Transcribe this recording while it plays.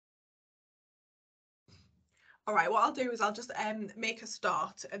All right, what I'll do is I'll just make a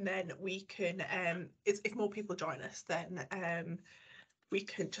start, and then we can if more people join us, then we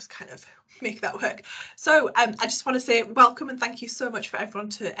can just kind of make that work. So I just want to say welcome and thank you so much for everyone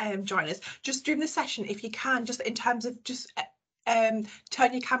to join us. Just during the session, if you can, just in terms of just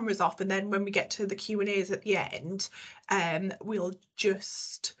turn your cameras off, and then when we get to the Q&As at the end, we'll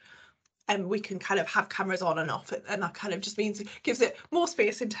just we can kind of have cameras on and off, and that kind of just means gives it more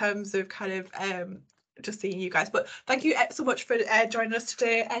space in terms of kind of just seeing you guys. But thank you so much for joining us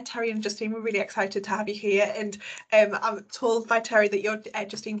today, Terry and Justine. We're really excited to have you here, and I'm told by Terry that you're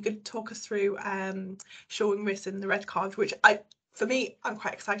Justine going to talk us through showing race in the red card, which for me, I'm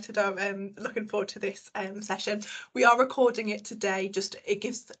quite excited. I'm looking forward to this session. We are recording it today. Just it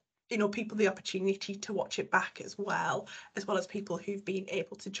gives people the opportunity to watch it back as well as people who've been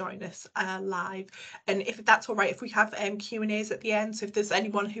able to join us live. And if that's all right, if we have Q&As at the end, so if there's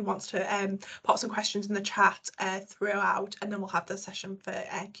anyone who wants to pop some questions in the chat throughout, and then we'll have the session for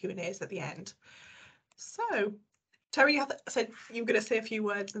Q&As at the end. So, Terry, you said you were going to say a few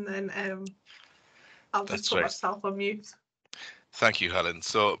words, and then I'll just put myself on mute. Thank you, Helen.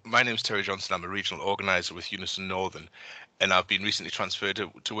 So my name is Terry Johnstone. I'm a regional organiser with Unison Northern, and I've been recently transferred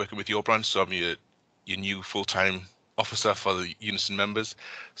to working with your branch. So I'm your new full-time officer for the Unison members.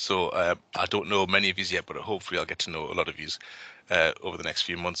 So I don't know many of you yet, but hopefully I'll get to know a lot of you over the next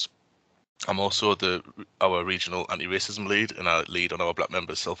few months. I'm also our regional anti-racism lead, and I lead on our Black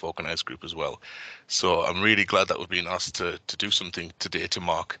members self-organised group as well. So I'm really glad that we've been asked to do something today to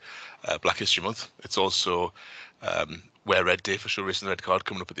mark Black History Month. It's also Wear Red Day for Show Race in the Red Card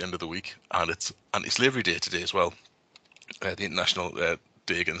coming up at the end of the week, and it's Anti-Slavery Day today as well, the International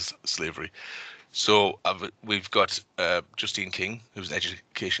Day Against Slavery. So we've got Justine King, who's an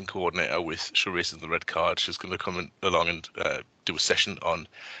education coordinator with Show Race in the Red Card. She's going to come along and do a session on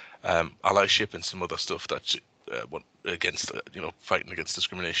allyship and some other stuff that against fighting against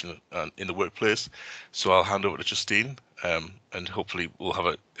discrimination in the workplace. So I'll hand over to Justine, and hopefully we'll have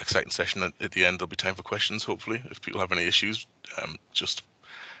an exciting session at the end. There'll be time for questions. Hopefully, if people have any issues, just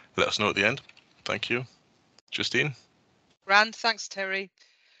let us know at the end. Thank you, Justine. Grand, thanks, Terry.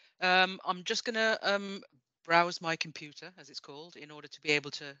 I'm just gonna browse my computer, as it's called, in order to be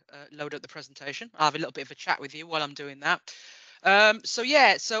able to load up the presentation. I'll have a little bit of a chat with you while I'm doing that.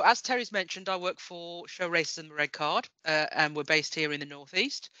 So as Terry's mentioned, I work for Show Races and the Red Card, and we're based here in the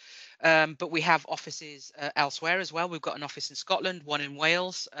Northeast. But we have offices elsewhere as well. We've got an office in Scotland, one in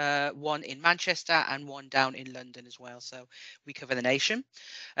Wales, one in Manchester, and one down in London as well. So we cover the nation.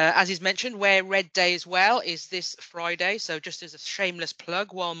 As is mentioned, Wear Red Day as well is this Friday. So just as a shameless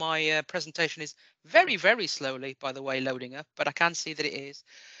plug, while my presentation is very, very slowly, by the way, loading up, but I can see that it is.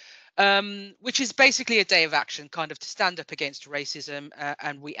 Which is basically a day of action, kind of to stand up against racism,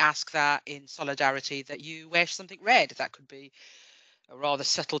 and we ask that in solidarity that you wear something red. That could be a rather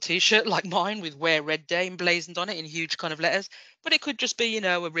subtle T-shirt like mine with Wear Red Day emblazoned on it in huge kind of letters, but it could just be,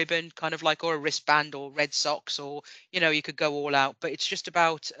 a ribbon, kind of like, or a wristband, or red socks, or you could go all out. But it's just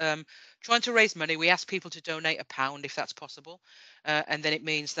about trying to raise money. We ask people to donate £1 if that's possible, and then it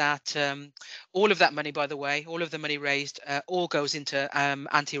means that all of that money, by the way, all of the money raised, all goes into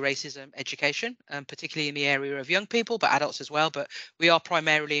anti-racism education, particularly in the area of young people, but adults as well. But we are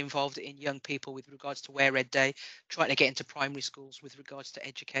primarily involved in young people with regards to Wear Red Day, trying to get into primary schools with regards to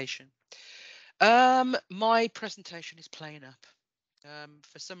education. My presentation is playing up.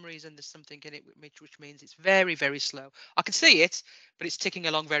 For some reason, there's something in it which means it's very, very slow. I can see it, but it's ticking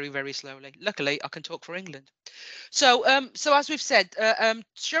along very, very slowly. Luckily, I can talk for England. So as we've said,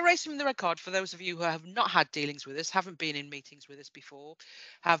 Show Racing in the Red Card, for those of you who have not had dealings with us, haven't been in meetings with us before,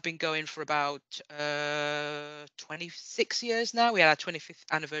 have been going for about 26 years now. We had our 25th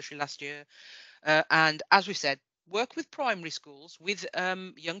anniversary last year. And as we said, work with primary schools with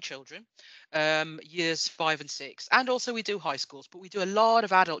young children, years 5 and 6, and also we do high schools, but we do a lot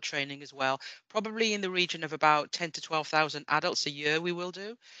of adult training as well, probably in the region of about 10 to 12,000 adults a year we will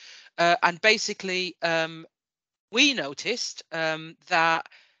do. And basically, we noticed that,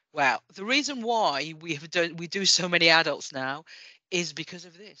 well, the reason why we do so many adults now is because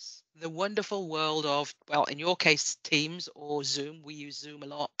of this, the wonderful world of, well, in your case, Teams or Zoom. We use Zoom a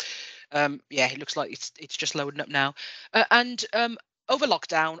lot. Yeah, it looks like it's just loading up now. And over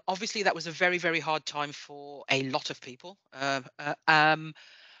lockdown, obviously, that was a very, very hard time for a lot of people. And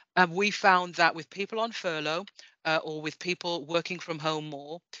we found that with people on furlough or with people working from home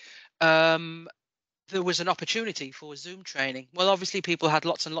more, there was an opportunity for Zoom training. Well, obviously, people had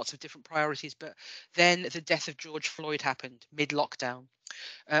lots and lots of different priorities, but then the death of George Floyd happened mid-lockdown.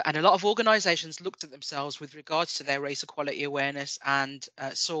 And a lot of organisations looked at themselves with regards to their race equality awareness and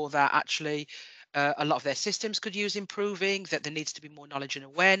saw that actually a lot of their systems could use improving, that there needs to be more knowledge and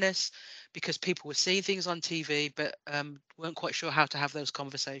awareness because people were seeing things on TV but weren't quite sure how to have those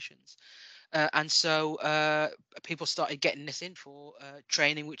conversations. And so people started getting this in for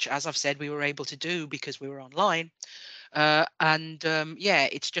training, which, as I've said, we were able to do because we were online. Yeah,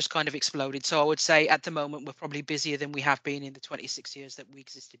 it's just kind of exploded. So I would say at the moment we're probably busier than we have been in the 26 years that we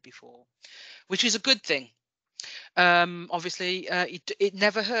existed before, which is a good thing. Obviously, it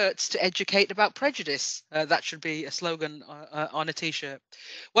never hurts to educate about prejudice. That should be a slogan on a t-shirt.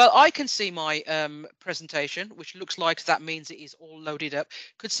 Well, I can see my presentation, which looks like that means it is all loaded up.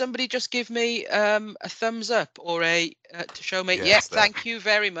 Could somebody just give me a thumbs up or a to show me? Yeah, Yep, it's there. thank you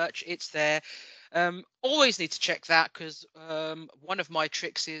very much. It's there. Always need to check that because one of my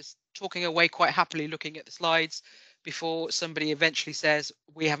tricks is talking away quite happily, looking at the slides before somebody eventually says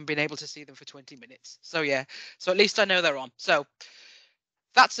we haven't been able to see them for 20 minutes. So yeah, so at least I know they're on. So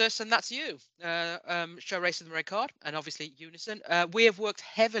that's us and that's you. Show Racing the Red Card and obviously Unison. We have worked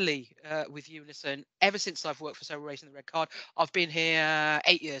heavily with Unison ever since I've worked for Show Racing the Red Card. I've been here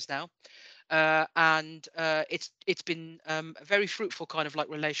 8 years now. And it's been a very fruitful kind of like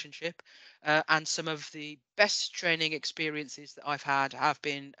relationship, and some of the best training experiences that I've had have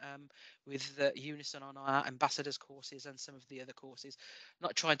been with Unison on our ambassadors courses and some of the other courses.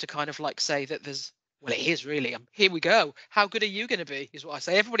 Not trying to kind of like say that there's, well, it is really. Here we go. How good are you going to be? Is what I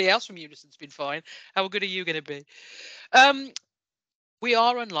say. Everybody else from Unison's been fine. How good are you going to be? We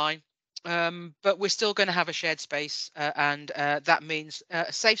are online. But we're still going to have a shared space, and that means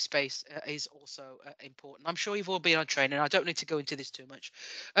a safe space is also important. I'm sure you've all been on training. I don't need to go into this too much.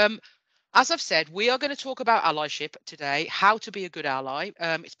 As I've said, we are going to talk about allyship today, how to be a good ally.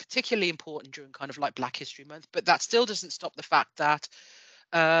 It's particularly important during kind of like Black History Month, but that still doesn't stop the fact that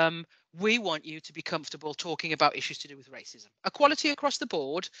we want you to be comfortable talking about issues to do with racism, equality across the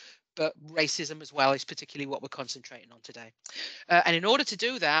board, but racism as well is particularly what we're concentrating on today. And in order to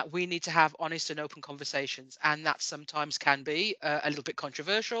do that, we need to have honest and open conversations. And that sometimes can be a little bit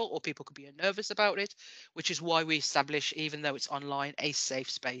controversial, or people could be nervous about it, which is why we establish, even though it's online, a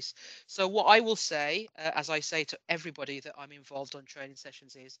safe space. So what I will say, as I say to everybody that I'm involved on training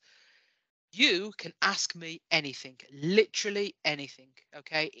sessions, is you can ask me anything, literally anything.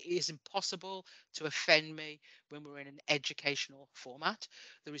 Okay, it is impossible to offend me when we're in an educational format.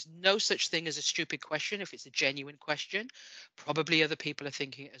 There is no such thing as a stupid question if it's a genuine question. Probably other people are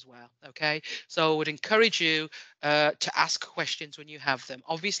thinking it as well. Okay, so I would encourage you to ask questions when you have them.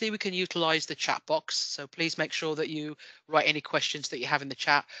 Obviously, we can utilize the chat box, so please make sure that you write any questions that you have in the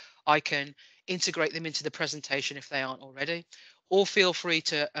chat. I can integrate them into the presentation if they aren't already, or feel free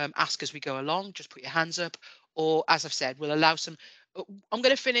to ask as we go along. Just put your hands up, or as I've said, we'll allow some. I'm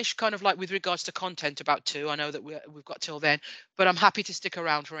going to finish kind of like with regards to content about 2. I know that we've got till then, but I'm happy to stick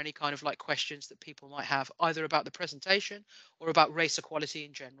around for any kind of like questions that people might have, either about the presentation or about race equality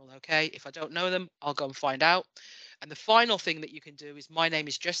in general. Okay, if I don't know them, I'll go and find out. And the final thing that you can do is, my name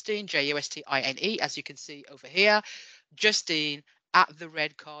is Justine, Justine, as you can see over here. Justine at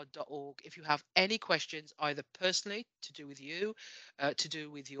theredcard.org. If you have any questions, either personally to do with you, to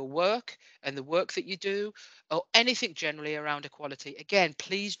do with your work and the work that you do, or anything generally around equality, again,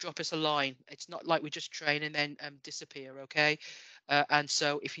 please drop us a line. It's not like we just train and then disappear, okay? And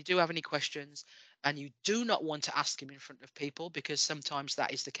so if you do have any questions and you do not want to ask them in front of people, because sometimes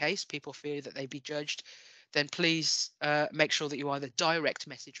that is the case, people fear that they be judged, then please make sure that you either direct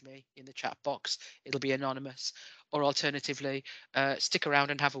message me in the chat box. It'll be anonymous, or alternatively, stick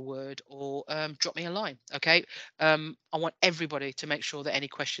around and have a word, or drop me a line. Okay. I want everybody to make sure that any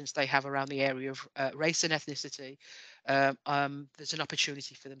questions they have around the area of race and ethnicity, there's an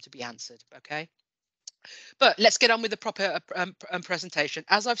opportunity for them to be answered. Okay. But let's get on with the proper presentation.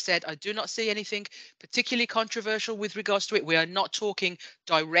 As I've said, I do not see anything particularly controversial with regards to it. We are not talking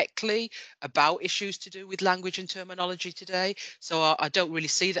directly about issues to do with language and terminology today. So I don't really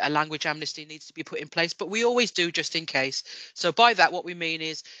see that a language amnesty needs to be put in place, but we always do just in case. So by that, what we mean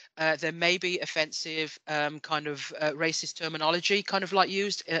is there may be offensive kind of racist terminology kind of like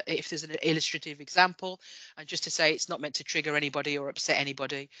used if there's an illustrative example. And just to say, it's not meant to trigger anybody or upset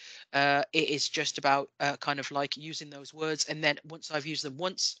anybody. It is just about kind of like using those words, and then once I've used them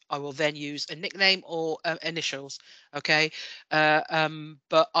once, I will then use a nickname or initials. Okay,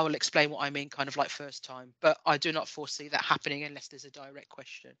 but I will explain what I mean kind of like first time, but I do not foresee that happening unless there's a direct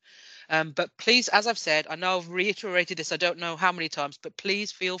question. But please, as I've said, I know I've reiterated this, I don't know how many times, but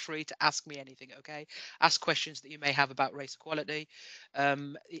please feel free to ask me anything. Okay, ask questions that you may have about race equality.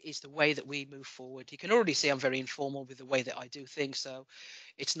 It is the way that we move forward. You can already see I'm very informal with the way that I do things, so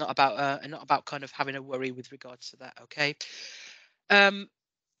it's not about kind of having a worry with regards to that. Okay.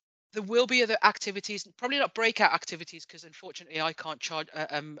 There will be other activities, probably not breakout activities, because unfortunately I can't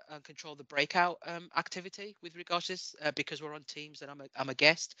control the breakout activity with regards to this, because we're on Teams and I'm a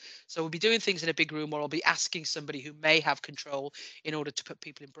guest. So we'll be doing things in a big room where I'll be asking somebody who may have control in order to put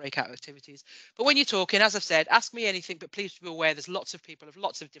people in breakout activities. But when you're talking, as I've said, ask me anything, but please be aware there's lots of people of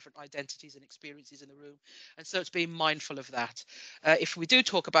lots of different identities and experiences in the room, and so it's being mindful of that. If we do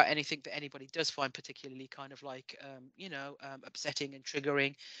talk about anything that anybody does find particularly kind of like upsetting and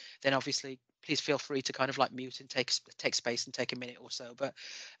triggering, then obviously please feel free to kind of like mute and take space and take a minute or so. But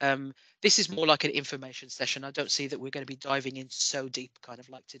this is more like an information session. I don't see that we're going to be diving in so deep kind of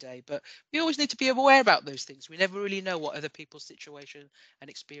like today, but we always need to be aware about those things. We never really know what other people's situation and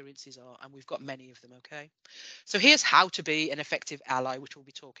experiences are, and we've got many of them. Okay, so here's how to be an effective ally, which we'll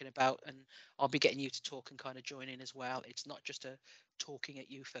be talking about, and I'll be getting you to talk and kind of join in as well. It's not just a talking at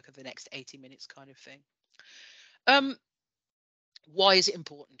you for the next 80 minutes kind of thing. Why is it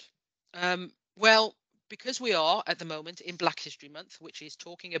important? Well, because we are at the moment in Black History Month, which is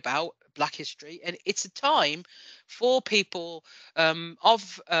talking about Black history, and it's a time for people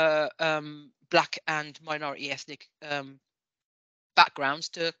of Black and minority ethnic backgrounds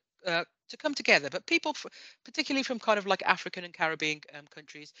to come together, but people particularly from kind of like African and Caribbean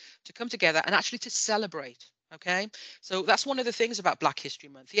countries, to come together and actually to celebrate. Okay, so that's one of the things about Black History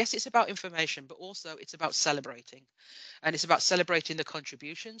Month. Yes, it's about information, but also it's about celebrating, and it's about celebrating the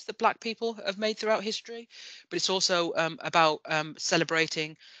contributions that Black people have made throughout history, but it's also about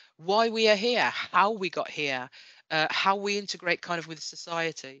celebrating why we are here, how we got here, how we integrate kind of with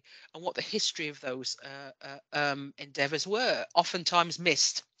society, and what the history of those endeavors were, oftentimes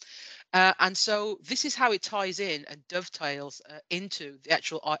missed. And so this is how it ties in and dovetails into the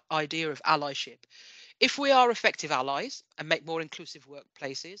actual idea of allyship. If we are effective allies and make more inclusive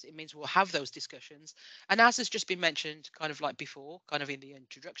workplaces, it means we'll have those discussions. And as has just been mentioned kind of like before, kind of in the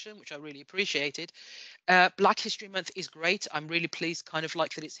introduction, which I really appreciated, Black History Month is great. I'm really pleased kind of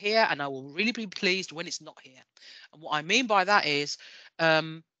like that it's here, and I will really be pleased when it's not here. And what I mean by that is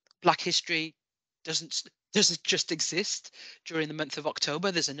Black history doesn't just exist during the month of October.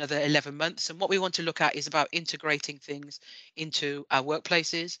 There's another 11 months, and what we want to look at is about integrating things into our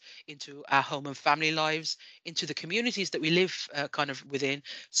workplaces, into our home and family lives, into the communities that we live kind of within.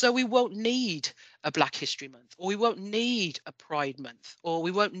 So we won't need a Black History Month, or we won't need a Pride Month, or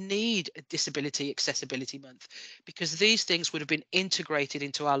we won't need a Disability Accessibility Month, because these things would have been integrated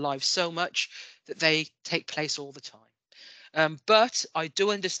into our lives so much that they take place all the time. But I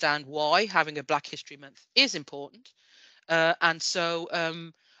do understand why having a Black History Month is important. And so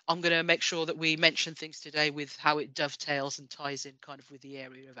I'm going to make sure that we mention things today with how it dovetails and ties in kind of with the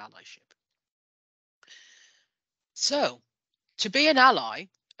area of allyship. So to be an ally,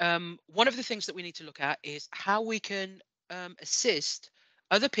 one of the things that we need to look at is how we can assist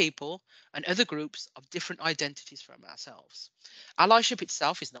other people and other groups of different identities from ourselves. Allyship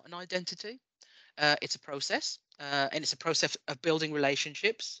itself is not an identity. It's a process, and it's a process of building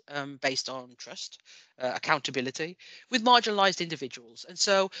relationships based on trust, accountability with marginalized individuals. And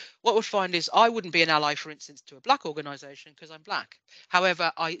so what we'll find is I wouldn't be an ally, for instance, to a Black organization because I'm Black.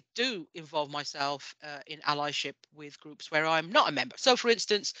 However, I do involve myself in allyship with groups where I'm not a member. So, for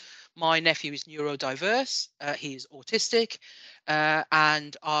instance, my nephew is neurodiverse, he is autistic,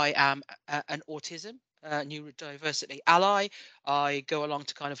 and I am an autism neurodiversity ally. I go along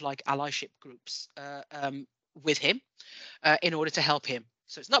to kind of like allyship groups with him in order to help him.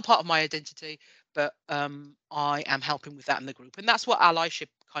 So it's not part of my identity, but I am helping with that in the group. And that's what allyship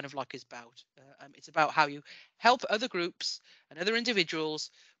kind of like is about. It's about how you help other groups and other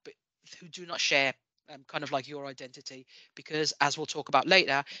individuals, but who do not share kind of like your identity. Because as we'll talk about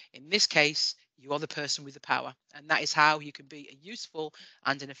later, in this case, you are the person with the power. And that is how you can be a useful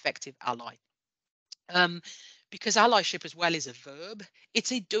and an effective ally. Because allyship as well is a verb.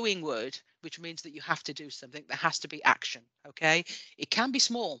 It's a doing word, which means that you have to do something. There has to be action. Okay, it can be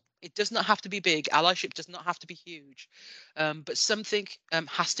small. It does not have to be big. Allyship does not have to be huge, but something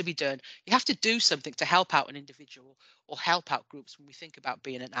has to be done. You have to do something to help out an individual or help out groups when we think about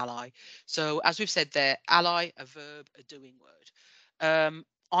being an ally. So as we've said there, ally, a verb, a doing word.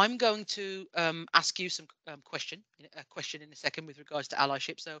 I'm going to ask you some question in a second with regards to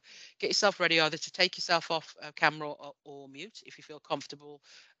allyship. So get yourself ready either to take yourself off camera or mute if you feel comfortable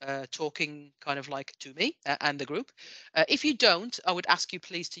talking kind of like to me and the group. If you don't, I would ask you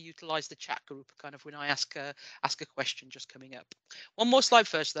please to utilize the chat group kind of when I ask a question just coming up. One more slide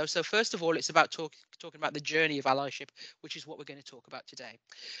first though. So first of all, it's about talking about the journey of allyship, which is what we're going to talk about today.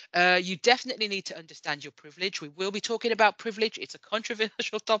 You definitely need to understand your privilege. We will be talking about privilege. It's a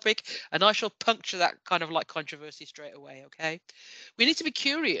controversial topic, and I shall puncture that kind of like controversy straight away. Okay, we need to be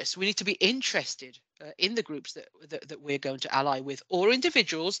curious. We need to be interested in the groups that we're going to ally with, or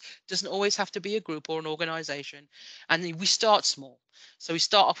individuals. Doesn't always have to be a group or an organization. And we start small. So we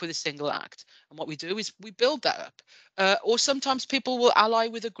start off with a single act, and what we do is we build that up. Or sometimes people will ally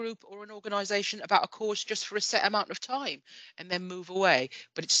with a group or an organization about a cause just for a set amount of time and then move away.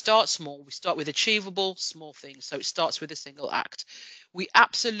 But it starts small. We start with achievable small things. So it starts with a single act. We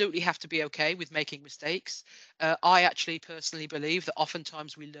absolutely have to be okay with making mistakes. I actually personally believe that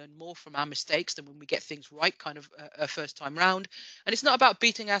oftentimes we learn more from our mistakes than when we get things right, kind of a first time round. And it's not about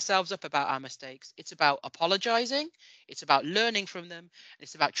beating ourselves up about our mistakes. It's about apologizing. It's about learning from them. And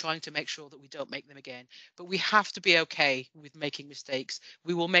it's about trying to make sure that we don't make them again. But we have to be okay with making mistakes.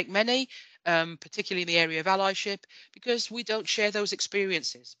 We will make many, particularly in the area of allyship, because we don't share those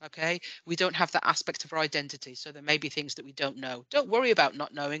experiences. Okay, we don't have that aspect of our identity. So there may be things that we don't know. Don't worry about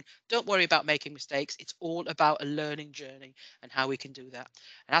not knowing. Don't worry about making mistakes. It's all about a learning journey and how we can do that.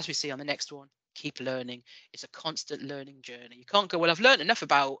 And as we see on the next one, keep learning. It's a constant learning journey. You can't go, well, I've learned enough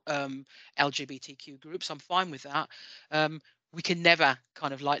about LGBTQ groups. I'm fine with that. We can never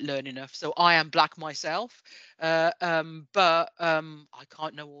kind of like learn enough. So I am black myself, but I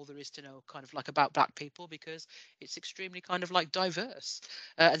can't know all there is to know kind of like about black people, because it's extremely kind of like diverse.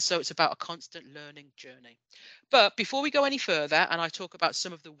 And so it's about a constant learning journey. But before we go any further, and I talk about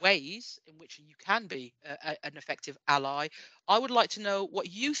some of the ways in which you can be an effective ally, I would like to know what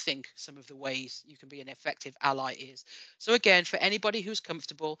you think some of the ways you can be an effective ally is. So again, for anybody who's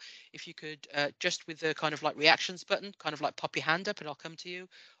comfortable, if you could just with the kind of like reactions button, kind of like pop your hand up and I'll come to you.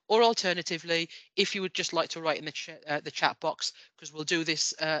 Or alternatively, if you would just like to write in the chat box, because we'll do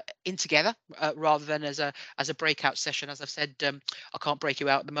this in together rather than as a breakout session. As I've said, I can't break you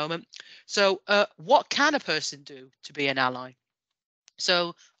out at the moment. So what can a person do to be an ally?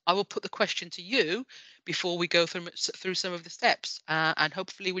 So I will put the question to you before we go through some of the steps, and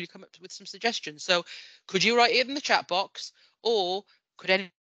hopefully will you come up with some suggestions. So could you write it in the chat box, or could any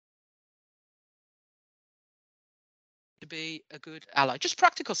to be a good ally? Just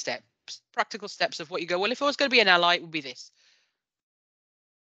practical steps of what you go, well, if I was going to be an ally, it would be this.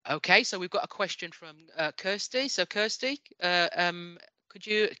 Okay, so we've got a question from Kirsty. So Kirsty, could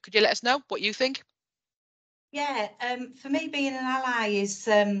you let us know what you think? Yeah, for me, being an ally is,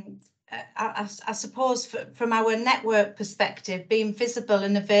 I suppose, from our network perspective, being visible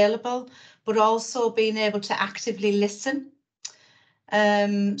and available, but also being able to actively listen,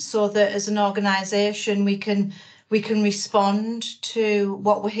 so that as an organisation we can respond to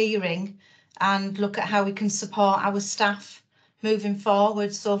what we're hearing and look at how we can support our staff moving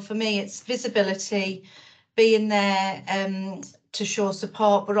forward. So for me, it's visibility, being there to show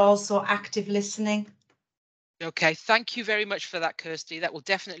support, but also active listening. Okay, thank you very much for that, Kirsty. That will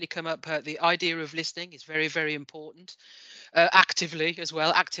definitely come up. The idea of listening is very, very important. Actively as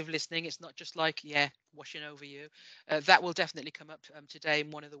well, active listening. It's not just like, yeah, washing over you. That will definitely come up today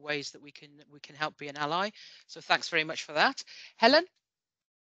in one of the ways that we can help be an ally. So thanks very much for that. Helen?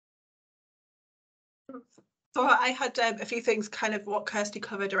 So I had a few things, kind of what Kirsty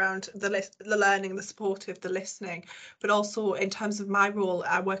covered around the learning, the supportive, the listening, but also in terms of my role,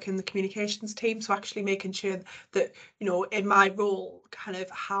 I work in the communications team. So actually making sure that, you know, in my role, kind of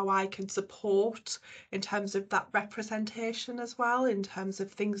how I can support in terms of that representation as well, in terms of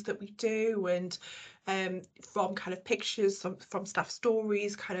things that we do, and from kind of pictures, from staff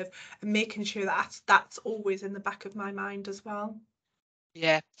stories, kind of, and making sure that that's always in the back of my mind as well.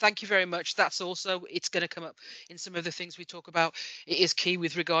 Yeah, thank you very much. That's also, it's going to come up in some of the things we talk about. It is key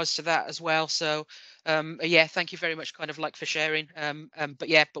with regards to that as well. So yeah, thank you very much kind of like for sharing. But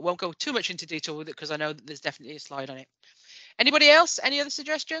yeah, but won't go too much into detail with it, because I know that there's definitely a slide on it. Anybody else? Any other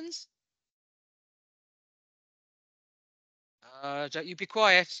suggestions? Don't you be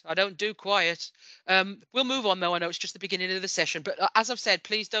quiet. I don't do quiet. We'll move on though. I know it's just the beginning of the session, but as I've said,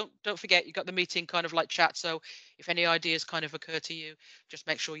 please don't forget you got the meeting kind of like chat. So if any ideas kind of occur to you, just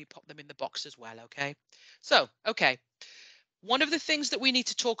make sure you pop them in the box as well. Okay. So, okay. One of the things that we need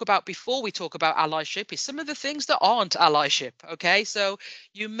to talk about before we talk about allyship is some of the things that aren't allyship. Okay. So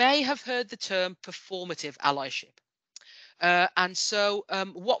you may have heard the term performative allyship. And so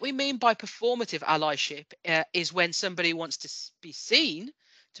what we mean by performative allyship is when somebody wants to be seen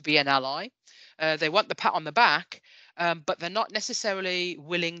to be an ally. They want the pat on the back, but they're not necessarily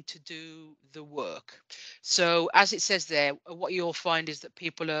willing to do the work. So as it says there, what you'll find is that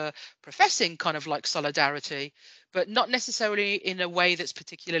people are professing kind of like solidarity, but not necessarily in a way that's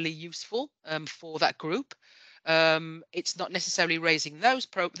particularly useful for that group. It's not necessarily raising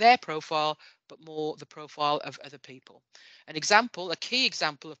their profile, but more the profile of other people. An example, a key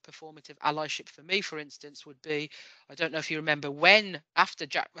example of performative allyship for me, for instance, would be, I don't know if you remember when, after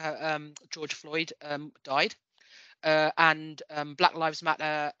George Floyd died, and Black Lives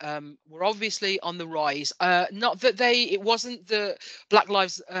Matter were obviously on the rise. Not that it wasn't the Black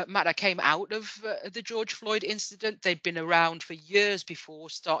Lives Matter came out of the George Floyd incident. They'd been around for years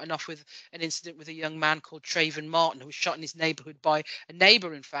before, starting off with an incident with a young man called Trayvon Martin, who was shot in his neighborhood by a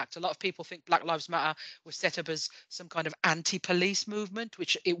neighbor. In fact, a lot of people think Black Lives Matter was set up as some kind of anti-police movement,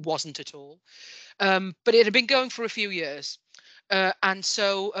 which it wasn't at all. But it had been going for a few years. And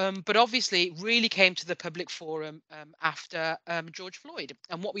so, but obviously, it really came to the public forum after George Floyd.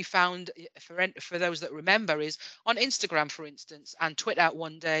 And what we found, for those that remember, is on Instagram, for instance, and Twitter,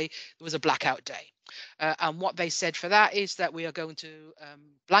 one day there was a blackout day. And what they said for that is that we are going to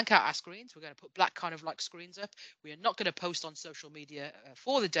blank out our screens. We're going to put black kind of like screens up. We are not going to post on social media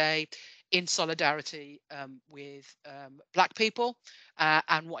for the day in solidarity with black people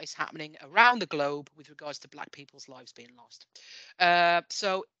and what is happening around the globe with regards to black people's lives being lost.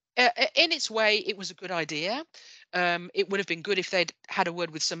 So in its way, it was a good idea. It would have been good if they'd had a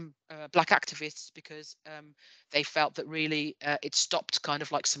word with some black activists, because they felt that really it stopped kind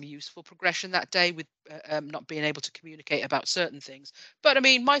of like some useful progression that day with not being able to communicate about certain things. But I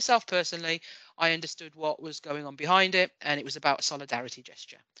mean, myself personally, I understood what was going on behind it, and it was about a solidarity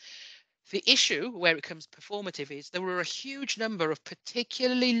gesture. The issue where it becomes performative is there were a huge number of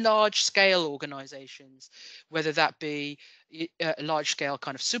particularly large scale organizations, whether that be large scale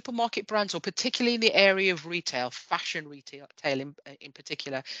kind of supermarket brands, or particularly in the area of retail, fashion retail in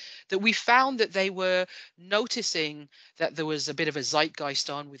particular, that we found that they were noticing that there was a bit of a zeitgeist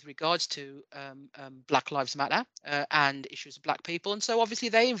on with regards to Black Lives Matter and issues of black people. And so obviously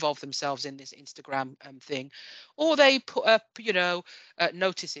they involved themselves in this Instagram thing, or they put up,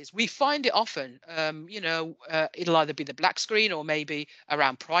 notices. We find it often, it'll either be the black screen or maybe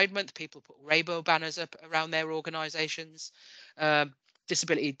around Pride Month, people put rainbow banners up around their organizations.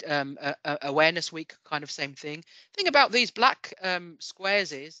 Disability Awareness Week, kind of same thing. Thing about these black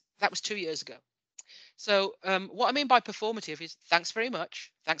squares is that was 2 years ago. So what I mean by performative is thanks very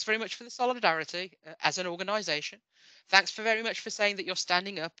much. Thanks very much for the solidarity as an organization. Thanks very much for saying that you're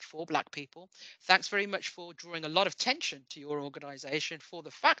standing up for black people. Thanks very much for drawing a lot of attention to your organization for the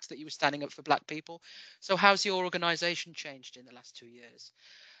fact that you were standing up for black people. So how's your organization changed in the last 2 years?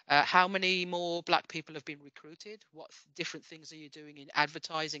 How many more black people have been recruited? What different things are you doing in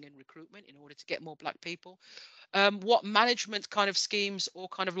advertising and recruitment in order to get more black people? What management kind of schemes or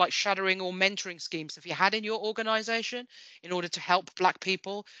kind of like shadowing or mentoring schemes have you had in your organization in order to help black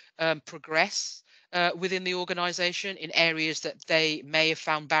people progress within the organization in areas that they may have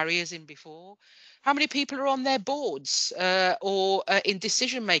found barriers in before? How many people are on their boards or in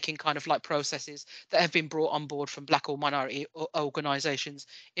decision making kind of like processes that have been brought on board from black or minority organizations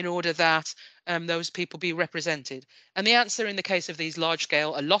in order that those people be represented? And the answer in the case of these large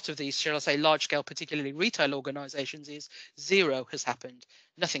scale, a lot of these, shall I say, large scale, particularly retail organizations, is zero has happened.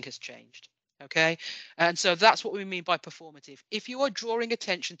 Nothing has changed. Okay. And so that's what we mean by performative. If you are drawing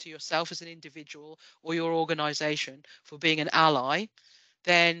attention to yourself as an individual or your organization for being an ally,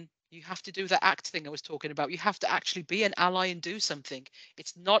 then you have to do the act thing I was talking about. You have to actually be an ally and do something.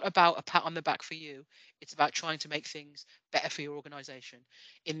 It's not about a pat on the back for you. It's about trying to make things better for your organization.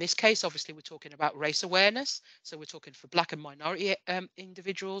 In this case, obviously, we're talking about race awareness. So we're talking for black and minority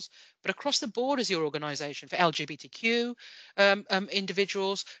individuals, but across the board as your organization, for LGBTQ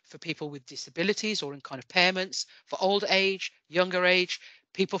individuals, for people with disabilities or in kind of impairments, for old age, younger age,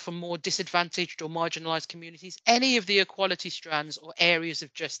 people from more disadvantaged or marginalized communities, any of the equality strands or areas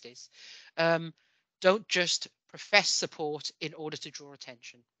of justice. Don't just profess support in order to draw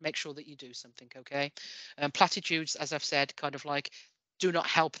attention. Make sure that you do something, okay? Platitudes, as I've said, kind of like do not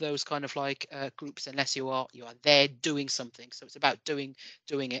help those kind of like groups unless you are there doing something. So it's about doing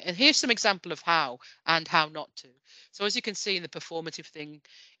it. And here's some example of how and how not to. So as you can see in the performative thing,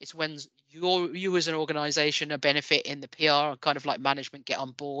 it's when you as an organization are benefiting, the PR and kind of like management get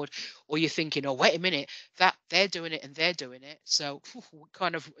on board, or you're thinking, oh, wait a minute, that they're doing it and they're doing it. So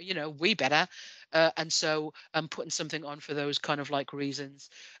kind of, we better. And so I'm putting something on for those kind of like reasons.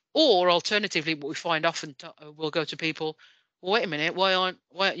 Or alternatively, what we find often we'll go to people, well, wait a minute, why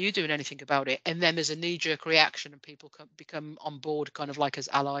aren't you doing anything about it? And then there's a knee-jerk reaction and people become on board kind of like as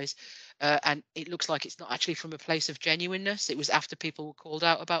allies. And it looks like it's not actually from a place of genuineness. It was after people were called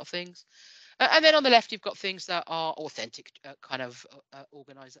out about things. And then on the left, you've got things that are authentic kind of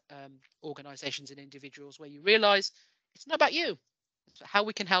organizations and individuals where you realize it's not about you. It's how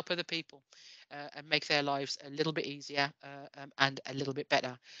we can help other people and make their lives a little bit easier and a little bit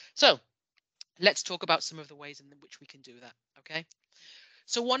better. So Let's talk about some of the ways in which we can do that. Okay.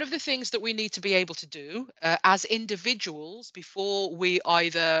 So one of the things that we need to be able to do as individuals before we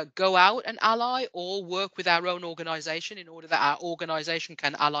either go out and ally or work with our own organization in order that our organization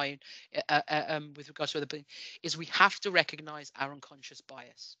can ally with regards to other people is we have to recognize our unconscious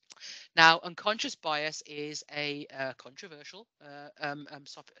bias. Now, unconscious bias is a controversial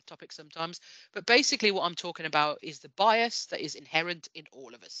topic sometimes, but basically what I'm talking about is the bias that is inherent in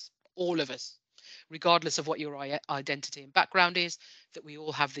all of us, regardless of what your identity and background is, that we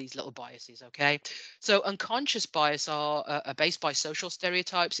all have these little biases. Okay, so unconscious bias are based by social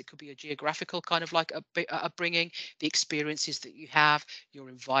stereotypes. It could be a geographical kind of like upbringing, the experiences that you have, your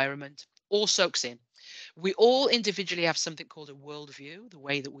environment, all soaks in. We all individually have something called a worldview, the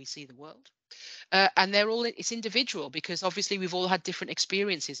way that we see the world. And they're all, it's individual because obviously we've all had different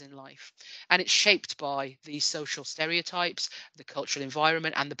experiences in life, and it's shaped by these social stereotypes, the cultural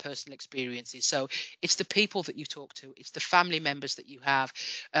environment, and the personal experiences. So it's the people that you talk to, it's the family members that you have.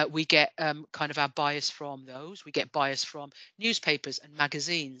 We get kind of our bias from those. We get bias from newspapers and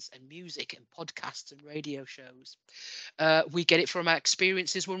magazines and music and podcasts and radio shows. We get it from our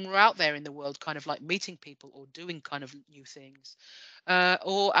experiences when we're out there in the world, kind of like meeting people or doing kind of new things.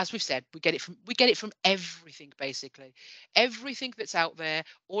 Or as we've said, we get it from everything, basically. Everything that's out there,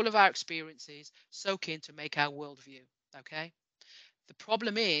 all of our experiences soak in to make our worldview. Okay. The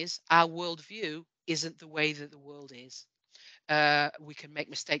problem is our worldview isn't the way that the world is. We can make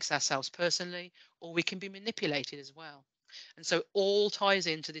mistakes ourselves personally, or we can be manipulated as well. And so it all ties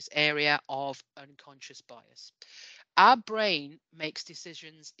into this area of unconscious bias. Our brain makes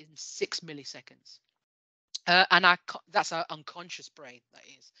decisions in 6 milliseconds. And that's our unconscious brain, that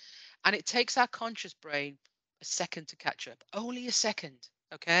is. And it takes our conscious brain a second to catch up, only a second.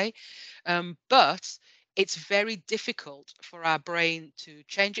 Okay. But it's very difficult for our brain to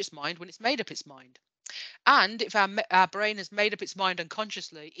change its mind when it's made up its mind. And if our brain has made up its mind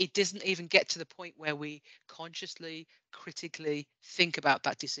unconsciously, it doesn't even get to the point where we consciously, critically think about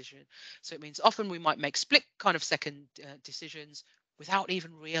that decision. So it means often we might make split kind of second decisions without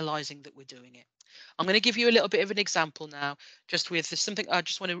even realizing that we're doing it. I'm going to give you a little bit of an example now, just with something I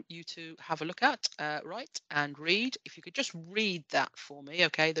just want you to have a look at, right, and read. If you could just read that for me,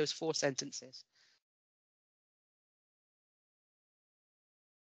 okay, those 4 sentences.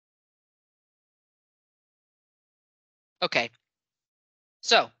 Okay,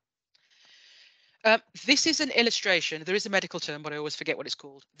 so this is an illustration. There is a medical term, but I always forget what it's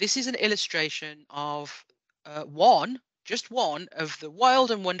called. This is an illustration of just one of the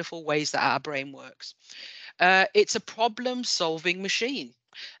wild and wonderful ways that our brain works. It's a problem-solving machine.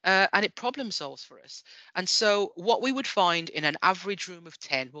 And it problem solves for us. And so what we would find in an average room of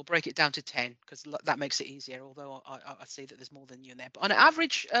 10, we'll break it down to 10 because that makes it easier, although I see that there's more than you in there. But on an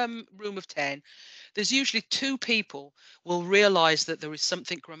average room of 10, there's usually 2 people will realize that there is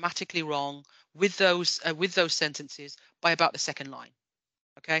something grammatically wrong with those sentences by about the second line.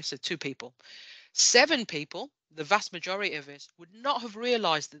 Okay, so 2 people. 7 people, the vast majority of us, would not have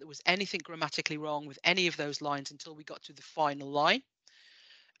realized that there was anything grammatically wrong with any of those lines until we got to the final line.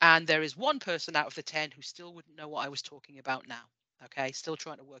 And there is 1 person out of the 10 who still wouldn't know what I was talking about now. Okay, still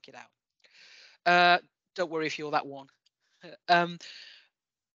trying to work it out. Don't worry if you're that one.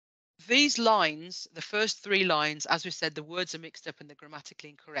 These lines, the first 3 lines, as we said, the words are mixed up and they're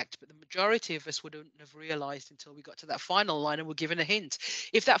grammatically incorrect, but the majority of us wouldn't have realized until we got to that final line and were given a hint.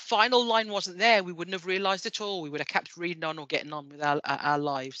 If that final line wasn't there, we wouldn't have realized at all. We would have kept reading on or getting on with our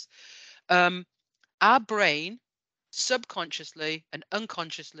lives. Our brain subconsciously and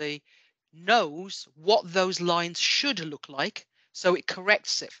unconsciously knows what those lines should look like, so it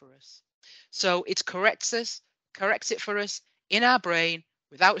corrects it for us. So it corrects it for us in our brain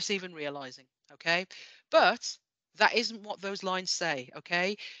without us even realizing. Okay, but that isn't what those lines say.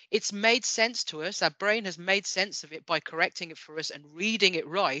 Okay, it's made sense to us. Our brain has made sense of it by correcting it for us and reading it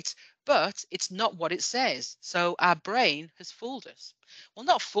right, but it's not what it says. So our brain has fooled us. Well,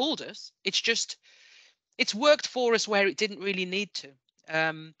 not fooled us, it's worked for us where it didn't really need to,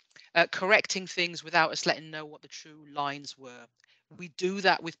 correcting things without us letting know what the true lines were. We do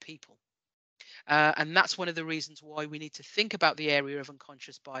that with people. And that's one of the reasons why we need to think about the area of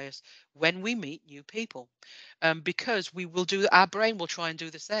unconscious bias when we meet new people, because our brain will try and do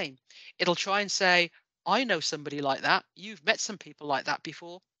the same. It'll try and say, I know somebody like that. You've met some people like that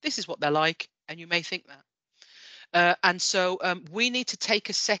before. This is what they're like. And you may think that. And so we need to take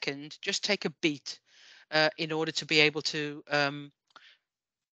a second, just take a beat in order to be able to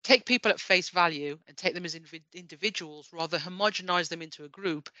take people at face value and take them as individuals rather homogenize them into a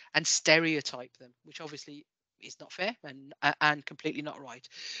group and stereotype them, which obviously is not fair and completely not right.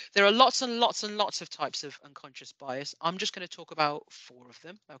 There are lots and lots and lots of types of unconscious bias. I'm just going to talk about 4 of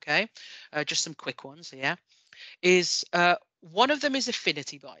them, okay? Just some quick ones here. One of them is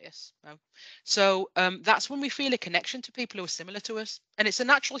affinity bias. So that's when we feel a connection to people who are similar to us, and it's a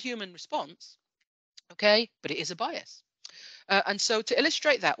natural human response, okay? But it is a bias. And so to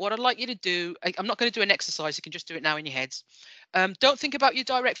illustrate that, what I'd like you to do, I'm not going to do an exercise, you can just do it now in your heads. Don't think about your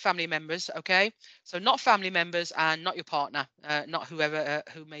direct family members, okay? So not family members and not your partner, not whoever,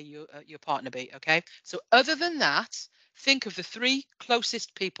 who may your partner be, okay? So other than that, think of the 3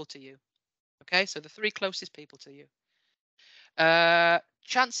 closest people to you, okay? So the 3 closest people to you.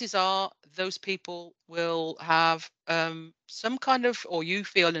 Chances are those people will have some kind of, or you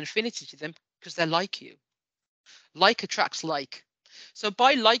feel an affinity to them because they're like you. Like attracts like. So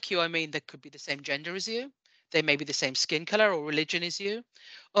by like you, I mean they could be the same gender as you. They may be the same skin color or religion as you.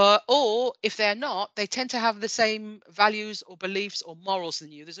 Or if they're not, they tend to have the same values or beliefs or morals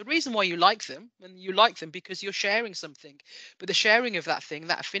than you. There's a reason why you like them, and you like them because you're sharing something. But the sharing of that thing,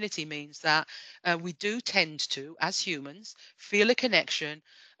 that affinity, means that we do tend to, as humans, feel a connection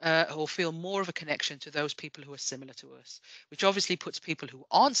or feel more of a connection to those people who are similar to us, which obviously puts people who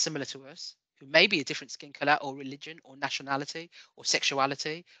aren't similar to us, who may be a different skin color or religion or nationality or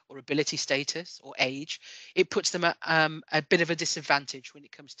sexuality or ability status or age, it puts them at a bit of a disadvantage when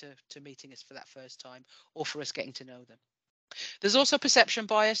it comes to meeting us for that first time or for us getting to know them. There's also perception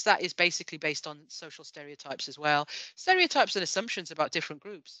bias that is basically based on social stereotypes as well. Stereotypes and assumptions about different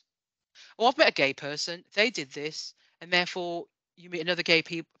groups. Oh, I've met a gay person, they did this, and therefore you meet another gay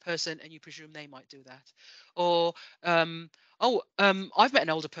person and you presume they might do that. Or I've met an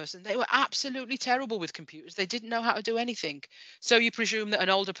older person, they were absolutely terrible with computers, they didn't know how to do anything, so you presume that an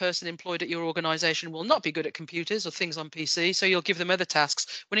older person employed at your organization will not be good at computers or things on PC, so you'll give them other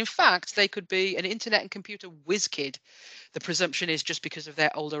tasks, when in fact they could be an internet and computer whiz kid. The presumption is just because of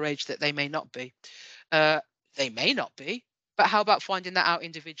their older age that they may not be. They may not be, but how about finding that out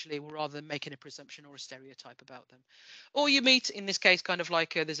individually rather than making a presumption or a stereotype about them? Or you meet, in this case, kind of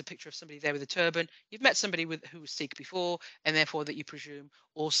like there's a picture of somebody there with a turban. You've met somebody who was Sikh before, and therefore that you presume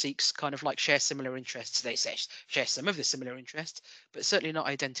all Sikhs kind of like share similar interests. They say share some of the similar interests, but certainly not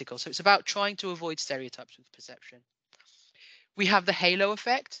identical. So it's about trying to avoid stereotypes with perception. We have the halo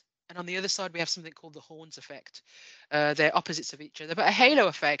effect. And on the other side, we have something called the horns effect. They're opposites of each other. But a halo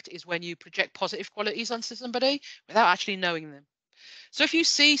effect is when you project positive qualities onto somebody without actually knowing them. So if you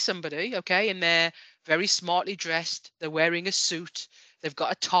see somebody, okay, and they're very smartly dressed, they're wearing a suit, they've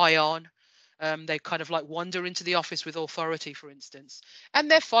got a tie on, they kind of like wander into the office with authority, for instance, and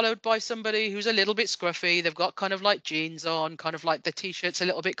they're followed by somebody who's a little bit scruffy, they've got kind of like jeans on, kind of like the t-shirt's a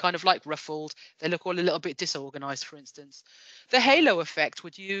little bit kind of like ruffled, they look all a little bit disorganized, for instance. The halo effect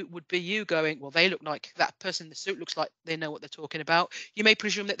would be you going, well, they look like, that person in the suit looks like they know what they're talking about. You may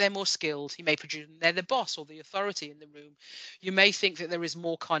presume that they're more skilled. You may presume they're the boss or the authority in the room. You may think that there is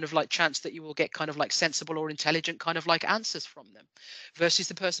more kind of like chance that you will get kind of like sensible or intelligent kind of like answers from them versus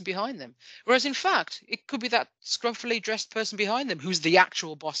the person behind them. Whereas in fact, it could be that scruffily dressed person behind them who's the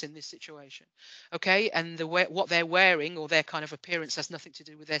actual boss in this situation. Okay. And what they're wearing or their kind of appearance has nothing to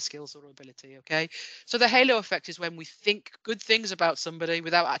do with their skills or ability. Okay. So the halo effect is when we think good things about somebody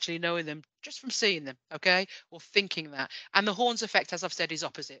without actually knowing them, just from seeing them. Okay. Or thinking that. And the horns effect, as I've said, is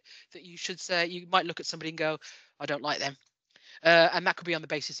opposite. That you should say, you might look at somebody and go, I don't like them. And that could be on the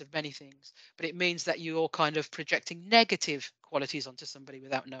basis of many things, but it means that you're kind of projecting negative qualities onto somebody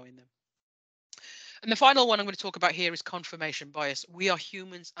without knowing them. And the final one I'm going to talk about here is confirmation bias. We are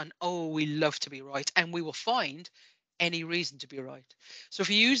humans and we love to be right, and we will find any reason to be right. So if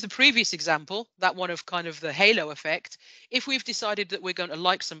you use the previous example, that one of kind of the halo effect, if we've decided that we're going to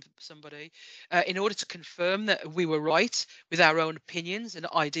like somebody, in order to confirm that we were right with our own opinions and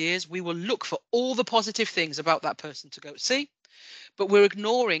ideas, we will look for all the positive things about that person to go, see? But we're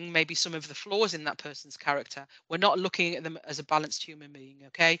ignoring maybe some of the flaws in that person's character. We're not looking at them as a balanced human being,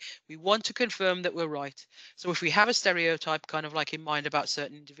 okay? We want to confirm that we're right. So if we have a stereotype kind of like in mind about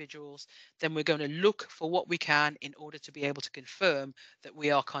certain individuals, then we're going to look for what we can in order to be able to confirm that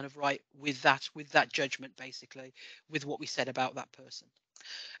we are kind of right with that judgment, basically, with what we said about that person.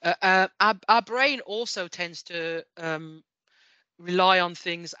 Our brain also tends to rely on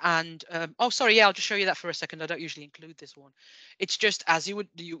things and I'll just show you that for a second. I don't usually include this one. It's just as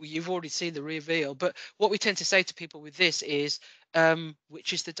you've already seen the reveal, but what we tend to say to people with this is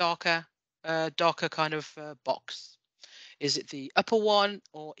which is the darker kind of box. Is it the upper one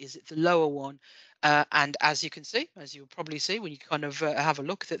or is it the lower one? And as you can see, as you'll probably see when you kind of have a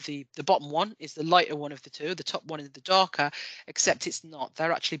look, that the bottom one is the lighter one of the two, the top one is the darker, except it's not.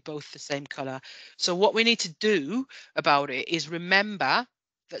 They're actually both the same color. So what we need to do about it is remember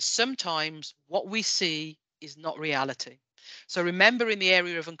that sometimes what we see is not reality. So remember, in the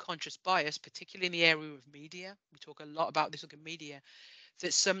area of unconscious bias, particularly in the area of media, we talk a lot about this in media,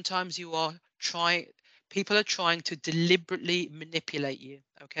 that sometimes people are trying to deliberately manipulate you,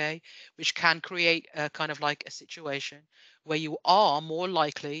 okay, which can create a kind of like a situation where you are more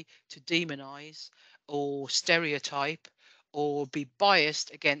likely to demonize or stereotype or be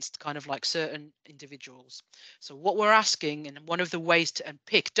biased against kind of like certain individuals. So what we're asking, and one of the ways to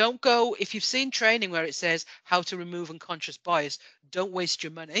unpick, don't go, if you've seen training where it says how to remove unconscious bias, don't waste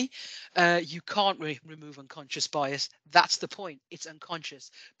your money. You can't remove unconscious bias. That's the point. It's unconscious,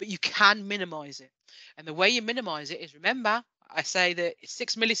 but you can minimize it. And the way you minimize it is, remember, I say that it's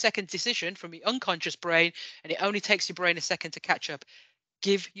 6 millisecond decision from your unconscious brain, and it only takes your brain a second to catch up.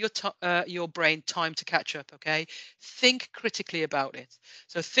 Give your brain time to catch up, okay? Think critically about it.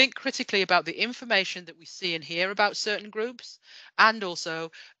 So think critically about the information that we see and hear about certain groups, and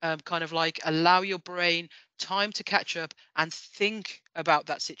also kind of like allow your brain time to catch up and think about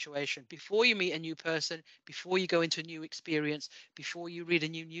that situation before you meet a new person, before you go into a new experience, before you read a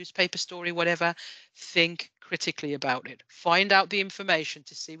new newspaper story, whatever. Think critically about it. Find out the information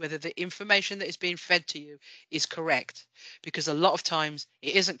to see whether the information that is being fed to you is correct, because a lot of times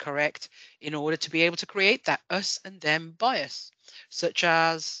it isn't correct, in order to be able to create that us and them bias, such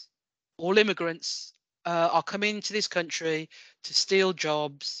as all immigrants are coming to this country to steal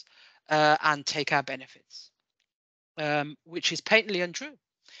jobs and take our benefits, which is patently untrue.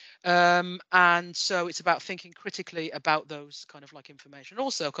 And so it's about thinking critically about those kind of like information.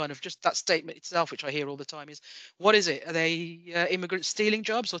 Also, kind of just that statement itself, which I hear all the time, is, what is it? Are they immigrants stealing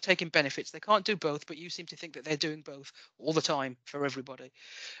jobs or taking benefits? They can't do both, but you seem to think that they're doing both all the time for everybody.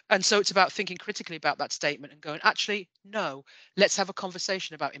 And so it's about thinking critically about that statement and going, actually, no, let's have a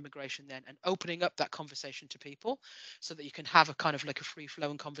conversation about immigration then, and opening up that conversation to people so that you can have a kind of like a free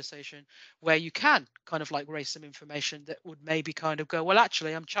flowing conversation where you can kind of like raise some information that would maybe kind of go, well,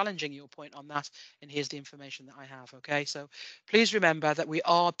 actually, I'm challenging your point on that, and here's the information that I have. Okay, so please remember that we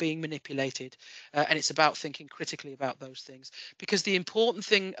are being manipulated, and it's about thinking critically about those things, because the important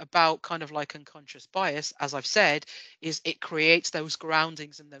thing about kind of like unconscious bias, as I've said, is it creates those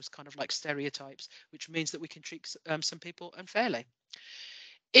groundings and those kind of like stereotypes, which means that we can treat some people unfairly.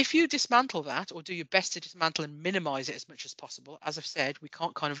 If you dismantle that, or do your best to dismantle and minimize it as much as possible, as I've said, we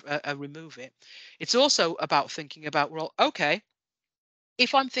can't kind of remove it. It's also about thinking about, well, okay,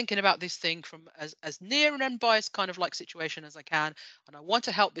 if I'm thinking about this thing from as near an unbiased kind of like situation as I can, and I want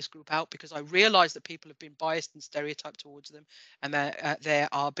to help this group out because I realize that people have been biased and stereotyped towards them, and they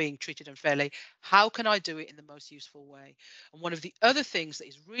are being treated unfairly, how can I do it in the most useful way? And one of the other things that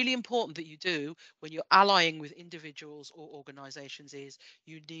is really important that you do when you're allying with individuals or organizations is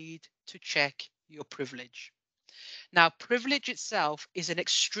you need to check your privilege. Now, privilege itself is an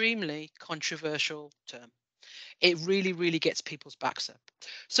extremely controversial term. It really, really gets people's backs up.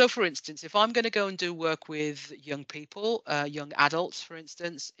 So, for instance, if I'm going to go and do work with young people, young adults, for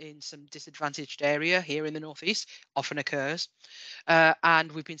instance, in some disadvantaged area here in the Northeast, often occurs,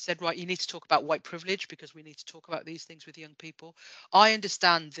 and we've been said, right, you need to talk about white privilege because we need to talk about these things with young people. I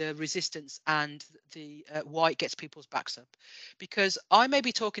understand the resistance and the why it gets people's backs up, because I may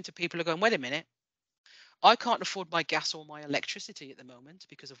be talking to people who are going, wait a minute, I can't afford my gas or my electricity at the moment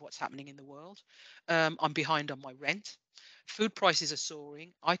because of what's happening in the world. I'm behind on my rent. Food prices are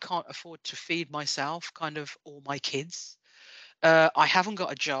soaring. I can't afford to feed myself, kind of, or my kids. I haven't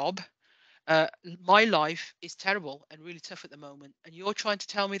got a job. My life is terrible and really tough at the moment. And you're trying to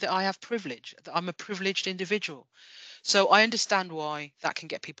tell me that I have privilege, that I'm a privileged individual. So I understand why that can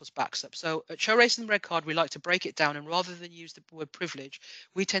get people's backs up. So at Show Race and Red Card, we like to break it down, and rather than use the word privilege,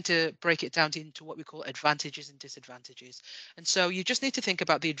 we tend to break it down into what we call advantages and disadvantages. And so you just need to think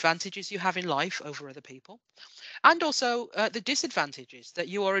about the advantages you have in life over other people, and also the disadvantages, that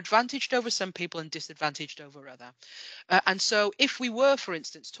you are advantaged over some people and disadvantaged over other. And so if we were, for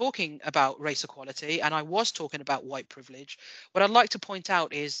instance, talking about race equality, and I was talking about white privilege, what I'd like to point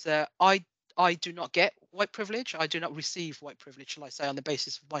out is that I do not get white privilege. I do not receive white privilege, shall I say, on the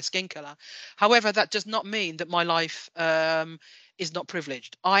basis of my skin color. However, that does not mean that my life is not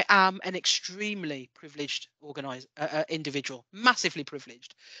privileged. I am an extremely privileged individual, massively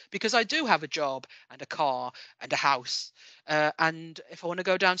privileged, because I do have a job and a car and a house. And if I want to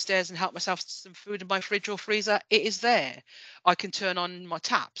go downstairs and help myself to some food in my fridge or freezer, it is there. I can turn on my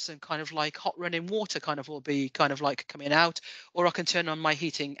taps and kind of like hot running water kind of will be kind of like coming out, or I can turn on my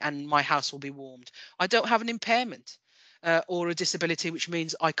heating and my house will be warmed. I don't have an impairment. Or a disability, which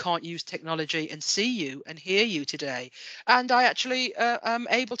means I can't use technology and see you and hear you today. And I actually am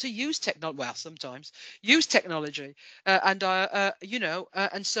able to use technology, well, sometimes use technology. And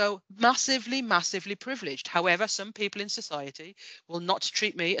so massively, massively privileged. However, some people in society will not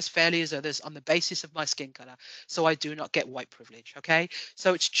treat me as fairly as others on the basis of my skin color. So I do not get white privilege. Okay.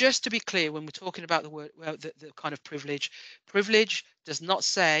 So it's just to be clear when we're talking about the word, the kind of privilege. Privilege does not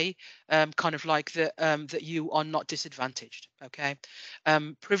say kind of like that you are not disadvantaged. Okay,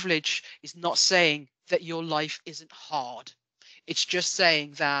 privilege is not saying that your life isn't hard. It's just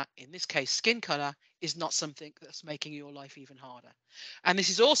saying that in this case, skin color is not something that's making your life even harder. And this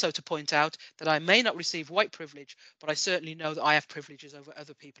is also to point out that I may not receive white privilege, but I certainly know that I have privileges over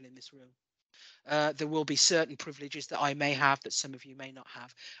other people in this room. There will be certain privileges that I may have that some of you may not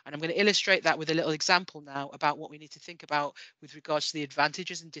have. And I'm going to illustrate that with a little example now about what we need to think about with regards to the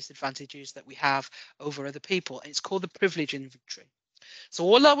advantages and disadvantages that we have over other people. And it's called the privilege inventory. So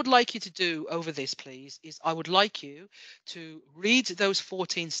all I would like you to do over this, please, is I would like you to read those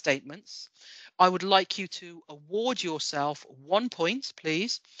 14 statements. I would like you to award yourself 1 point,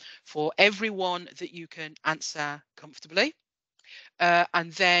 please, for every one that you can answer comfortably.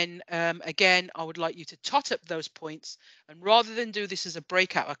 And then again, I would like you to tot up those points. And rather than do this as a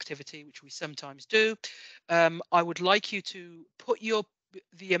breakout activity, which we sometimes do, I would like you to put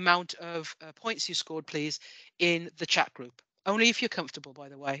the amount of points you scored, please, in the chat group. Only if you're comfortable, by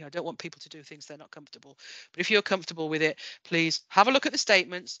the way. I don't want people to do things they're not comfortable. But if you're comfortable with it, please have a look at the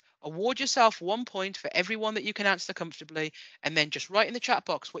statements, award yourself 1 point for every one that you can answer comfortably, and then just write in the chat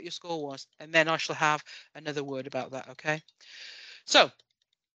box what your score was. And then I shall have another word about that, okay? So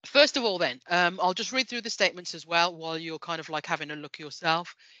first of all, then, I'll just read through the statements as well while you're kind of like having a look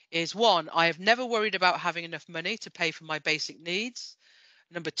yourself. Is 1, I have never worried about having enough money to pay for my basic needs.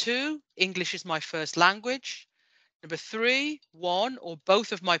 Number 2, English is my first language. Number 3, one or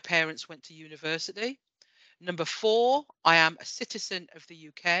both of my parents went to university. Number 4, I am a citizen of the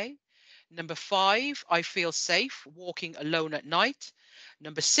UK. Number 5, I feel safe walking alone at night.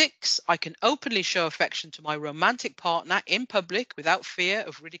 Number 6, I can openly show affection to my romantic partner in public without fear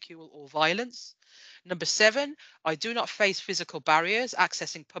of ridicule or violence. Number 7, I do not face physical barriers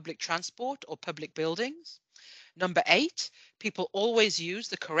accessing public transport or public buildings. Number 8, people always use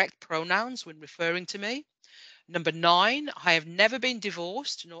the correct pronouns when referring to me. Number 9, I have never been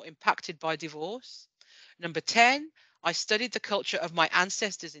divorced nor impacted by divorce. Number 10, I studied the culture of my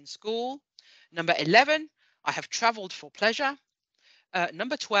ancestors in school. Number 11, I have traveled for pleasure.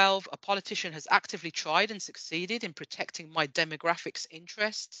 Number 12, a politician has actively tried and succeeded in protecting my demographics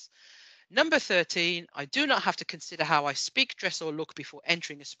interests. Number 13, I do not have to consider how I speak, dress, or look before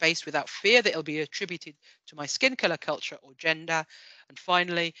entering a space without fear that it'll be attributed to my skin color, culture, or gender. And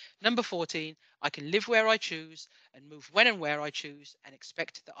finally, number 14, I can live where I choose and move when and where I choose and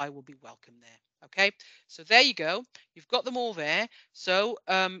expect that I will be welcome there. Okay, so there you go. You've got them all there. So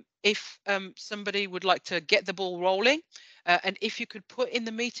if somebody would like to get the ball rolling, and if you could put in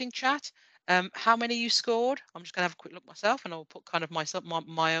the meeting chat how many you scored. I'm just going to have a quick look myself and I'll put kind of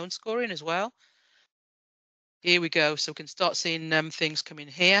my own score in as well. Here we go. So we can start seeing things come in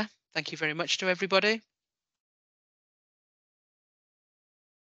here. Thank you very much to everybody.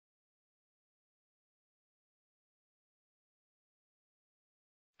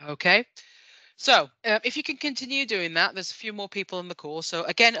 Okay. So if you can continue doing that, there's a few more people on the call. So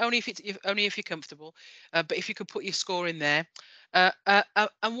again, only if you're comfortable, but if you could put your score in there.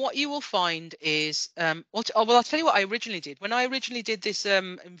 And what you will find is, well, I'll tell you what I originally did. When I originally did this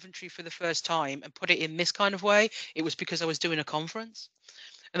inventory for the first time and put it in this kind of way, it was because I was doing a conference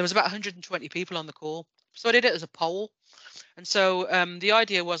and there was about 120 people on the call. So I did it as a poll. And so the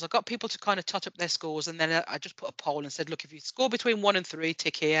idea was I got people to kind of tot up their scores, and then I just put a poll and said, look, if you score between 1 and 3,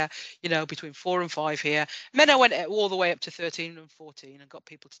 tick here, you know, between 4 and 5 here. And then I went all the way up to 13 and 14 and got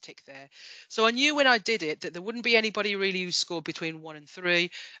people to tick there. So I knew when I did it that there wouldn't be anybody really who scored between 1 and 3,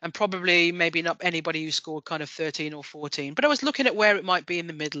 and probably maybe not anybody who scored kind of 13 or 14. But I was looking at where it might be in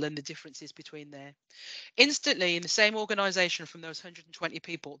the middle and the differences between there. Instantly, in the same organisation from those 120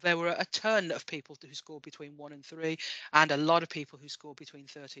 people, there were a ton of people who scored between 1 and 3, and a lot of people who score between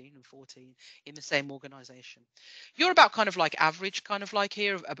 13 and 14 in the same organization. You're about kind of like average, kind of like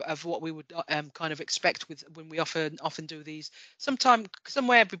here of what we would kind of expect with when we often do these, sometime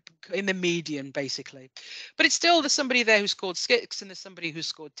somewhere in the median basically. But it's still, there's somebody there who scored 6 and there's somebody who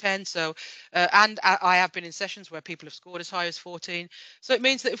scored 10. So and I have been in sessions where people have scored as high as 14. So it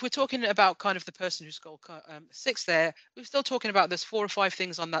means that if we're talking about kind of the person who scored 6 there, we're still talking about there's 4 or 5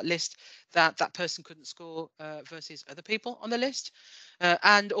 things on that list that that person couldn't score versus other people on the list.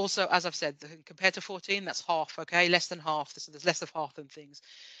 And also, as I've said, compared to 14, that's half, okay, less than half. So there's less of half than things.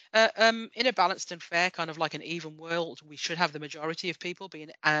 In a balanced and fair, kind of like an even world, we should have the majority of people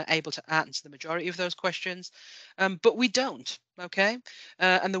being able to answer the majority of those questions, but we don't. Okay,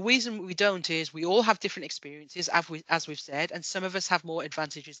 and the reason we don't is we all have different experiences, as we've said, and some of us have more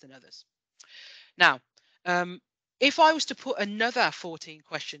advantages than others. Now, if I was to put another 14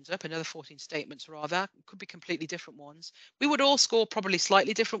 questions up, another 14 statements rather, could be completely different ones, we would all score probably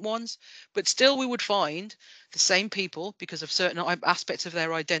slightly different ones, but still we would find the same people because of certain aspects of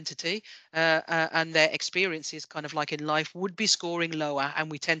their identity and their experiences kind of like in life would be scoring lower. And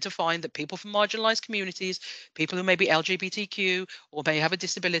we tend to find that people from marginalized communities, people who may be LGBTQ or may have a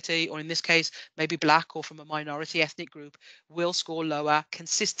disability, or in this case, maybe Black or from a minority ethnic group, will score lower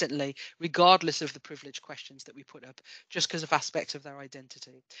consistently, regardless of the privilege questions that we put up, just because of aspects of their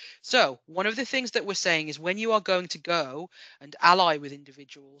identity. So one of the things that we're saying is when you are going to go and ally with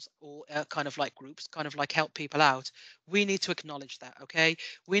individuals or kind of like groups, kind of like help people out, we need to acknowledge that, okay?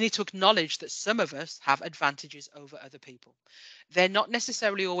 We need to acknowledge that some of us have advantages over other people. They're not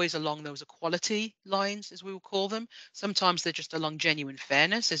necessarily always along those equality lines, as we will call them. Sometimes they're just along genuine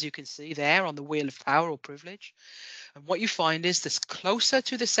fairness, as you can see there on the wheel of power or privilege. And what you find is this closer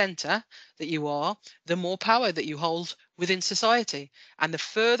to the center that you are, the more power that you hold within society. And the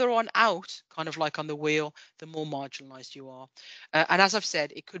further on out, kind of like on the wheel, the more marginalized you are. And as I've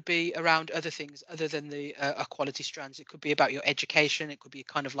said, it could be around other things other than the equality strands. It could be about your education. It could be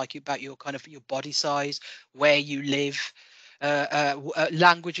kind of like about your kind of your body size, where you live.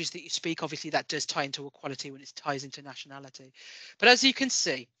 Languages that you speak, obviously that does tie into equality when it ties into nationality. But as you can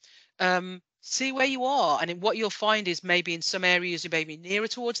see where you are, and what you'll find is maybe in some areas you may be nearer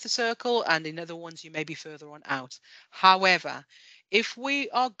towards the circle and in other ones you may be further on out. However, if we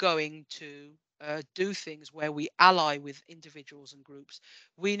are going to do things where we ally with individuals and groups,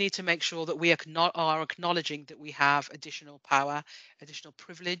 we need to make sure that we are acknowledging that we have additional power, additional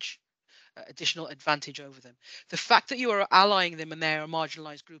privilege, additional advantage over them. The fact that you are allying them and they're a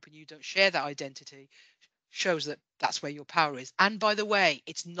marginalized group and you don't share that identity shows that that's where your power is. And by the way,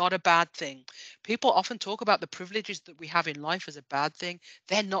 it's not a bad thing. People often talk about the privileges that we have in life as a bad thing.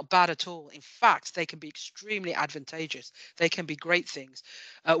 They're not bad at all. In fact, they can be extremely advantageous. They can be great things.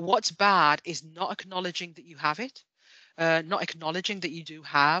 What's bad is not acknowledging that you have it. Not acknowledging that you do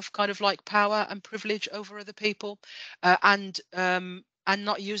have kind of like power and privilege over other people, and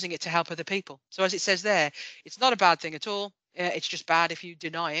not using it to help other people. So as it says there, it's not a bad thing at all. It's just bad if you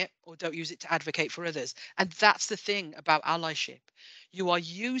deny it or don't use it to advocate for others. And that's the thing about allyship. You are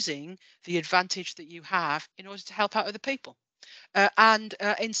using the advantage that you have in order to help out other people. And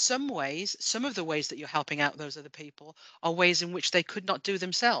in some ways, some of the ways that you're helping out those other people are ways in which they could not do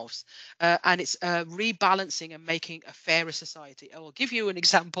themselves. And it's rebalancing and making a fairer society. I will give you an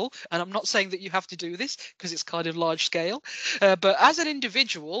example, and I'm not saying that you have to do this because it's kind of large scale. But as an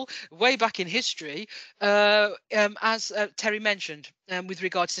individual, way back in history, as Terry mentioned, with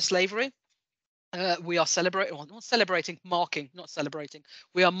regards to slavery, we are celebrating, well, not celebrating, marking, not celebrating.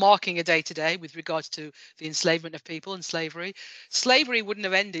 We are marking a day today with regards to the enslavement of people and slavery. Slavery wouldn't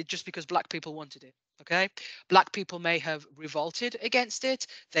have ended just because Black people wanted it. Okay, Black people may have revolted against it.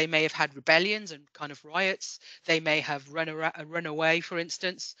 They may have had rebellions and kind of riots. They may have run away, for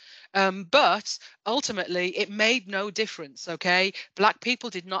instance. But ultimately, it made no difference. Okay, Black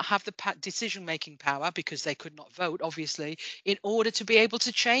people did not have the decision-making power because they could not vote, obviously, in order to be able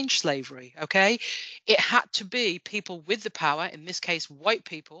to change slavery. Okay, it had to be people with the power, in this case, white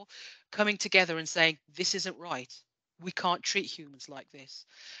people, coming together and saying, this isn't right. We can't treat humans like this.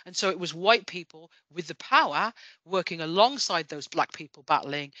 And so it was white people with the power working alongside those Black people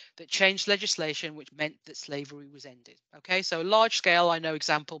battling that changed legislation, which meant that slavery was ended. Okay, so large scale, I know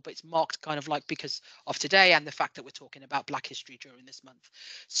example, but it's marked kind of like because of today and the fact that we're talking about Black history during this month.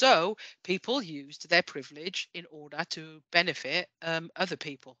 So people used their privilege in order to benefit other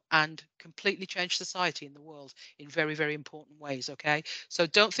people and completely change society in the world in very, very important ways. Okay, so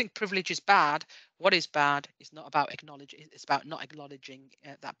don't think privilege is bad. What is bad is not about acknowledging, it's about not acknowledging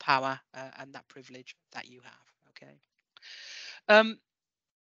that power and that privilege that you have. Okay.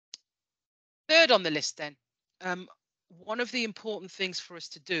 Third on the list then, one of the important things for us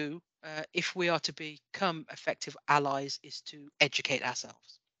to do if we are to become effective allies is to educate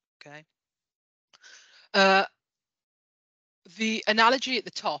ourselves. Okay. The analogy at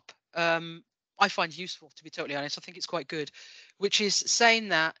the top I find useful, to be totally honest. I think it's quite good, which is saying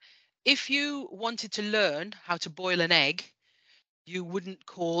that if you wanted to learn how to boil an egg, you wouldn't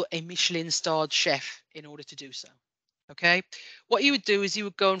call a Michelin-starred chef in order to do so. Okay, what you would do is you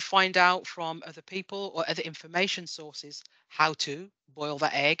would go and find out from other people or other information sources how to boil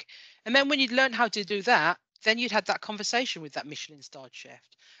that egg. And then when you'd learned how to do that, then you'd had that conversation with that Michelin starred chef.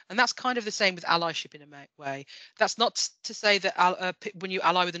 And that's kind of the same with allyship in a way. That's not to say that when you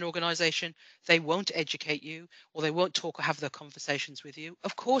ally with an organization, they won't educate you or they won't talk or have the conversations with you.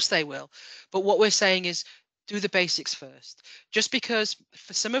 Of course they will. But what we're saying is do the basics first. Just because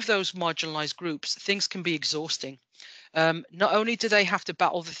for some of those marginalized groups, things can be exhausting. Not only do they have to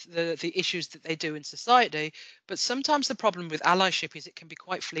battle the issues that they do in society, but sometimes the problem with allyship is it can be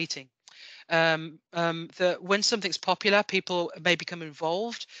quite fleeting. That when something's popular, people may become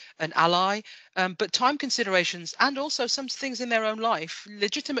involved, an ally, but time considerations and also some things in their own life,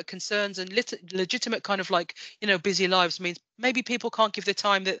 legitimate concerns and legitimate kind of like, busy lives means maybe people can't give the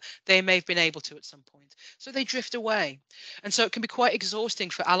time that they may have been able to at some point. So they drift away. And so it can be quite exhausting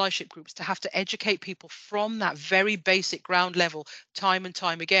for allyship groups to have to educate people from that very basic ground level time and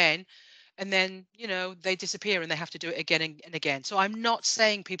time again, and then they disappear and they have to do it again and again. So I'm not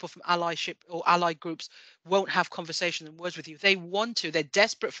saying people from allyship or allied groups won't have conversations and words with you. They want to. They're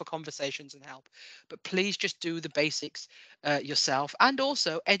desperate for conversations and help, but please just do the basics yourself, and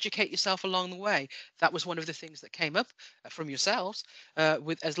also educate yourself along the way. That was one of the things that came up from yourselves,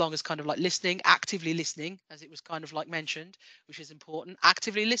 with as long as kind of like listening, actively listening, as it was kind of like mentioned, which is important.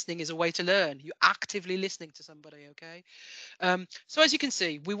 Actively listening is a way to learn. You're actively listening to somebody. Okay. So as you can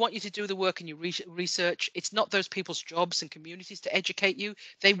see, we want you to do the work in your research. It's not those people's jobs and communities to educate you.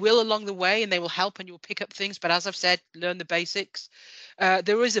 They will along the way and they will help and you'll pick up things. But as I've said, learn the basics.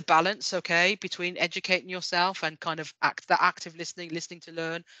 There is a balance, okay, between educating yourself and kind of active listening to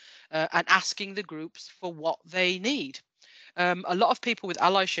learn, and asking the groups for what they need. A lot of people with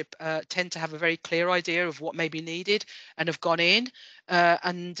allyship tend to have a very clear idea of what may be needed and have gone in,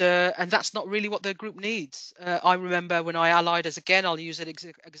 and that's not really what their group needs. I remember when I allied, as again, I'll use an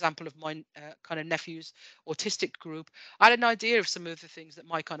example of my kind of nephew's autistic group. I had an idea of some of the things that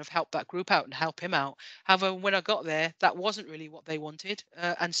might kind of help that group out and help him out. However, when I got there, that wasn't really what they wanted,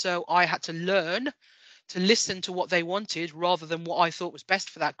 and so I had to learn to listen to what they wanted rather than what I thought was best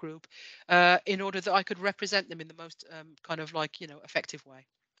for that group, in order that I could represent them in the most kind of like, effective way.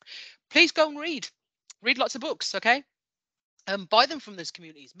 Please go and read lots of books, okay? Buy them from those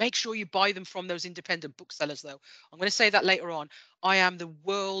communities. Make sure you buy them from those independent booksellers, though. I'm going to say that later on. I am the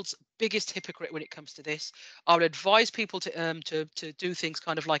world's biggest hypocrite when it comes to this. I would advise people to do things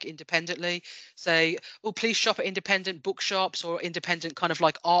kind of like independently. Say, oh, please shop at independent bookshops or independent kind of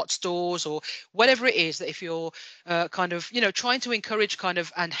like art stores or whatever it is, that if you're kind of trying to encourage kind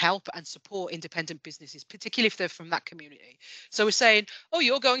of and help and support independent businesses, particularly if they're from that community. So we're saying, oh,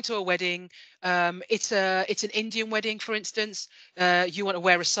 you're going to a wedding. It's an Indian wedding, for instance. You want to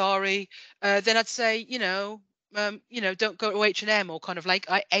wear a sari. Then I'd say, don't go to H&M or kind of like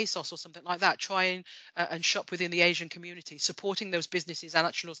ASOS or something like that. Try and shop within the Asian community, supporting those businesses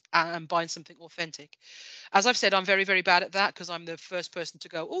and buying something authentic. As I've said, I'm very, very bad at that because I'm the first person to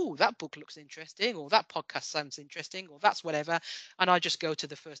go, oh, that book looks interesting, or that podcast sounds interesting, or that's whatever. And I just go to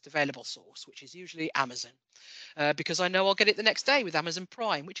the first available source, which is usually Amazon. Because I know I'll get it the next day with Amazon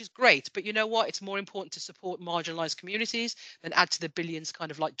Prime, which is great. But you know what? It's more important to support marginalized communities than add to the billions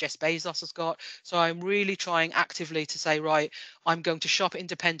kind of like Jeff Bezos has got. So I'm really trying actively to say, right, I'm going to shop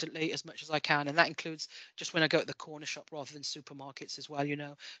independently as much as I can. And that includes just when I go to the corner shop rather than supermarkets as well,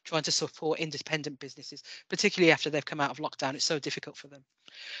 trying to support independent businesses, particularly after they've come out of lockdown. It's so difficult for them.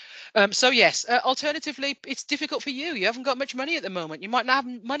 So yes, alternatively, it's difficult for you. You haven't got much money at the moment. You might not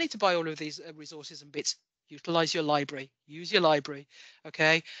have money to buy all of these resources and bits. Utilize your library, use your library.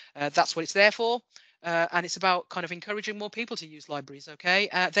 Okay, that's what it's there for. And it's about kind of encouraging more people to use libraries. Okay,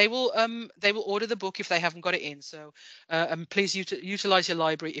 they will order the book if they haven't got it in. So please utilize your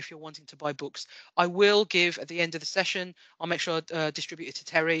library if you're wanting to buy books. I will give at the end of the session. I'll make sure I distribute it to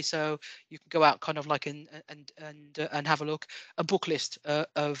Terry so you can go out kind of like and have a look, a book list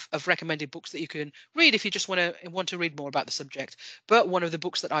of recommended books that you can read if you just want to read more about the subject. But one of the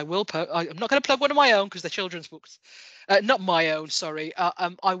books that I will I'm not going to plug one of my own because they're children's books. Not my own, sorry.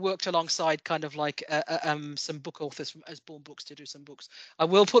 I worked alongside kind of like some book authors from Osborne Books to do some books. I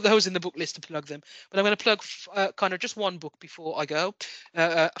will put those in the book list to plug them, but I'm going to plug kind of just one book before I go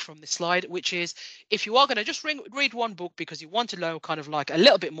from this slide, which is, if you are going to just read one book because you want to know kind of like a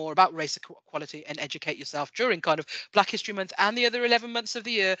little bit more about race equality and educate yourself during kind of Black History Month and the other 11 months of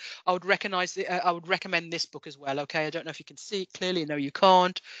the year, I would recommend this book as well. Okay, I don't know if you can see it clearly. No, you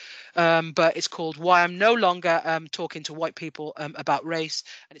can't. But it's called Why I'm No Longer Talking to White People About Race,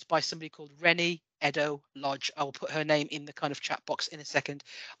 and it's by somebody called Rennie Edo Lodge. I will put her name in the kind of chat box in a second.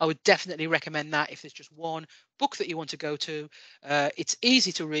 I would definitely recommend that if there's just one book that you want to go to. It's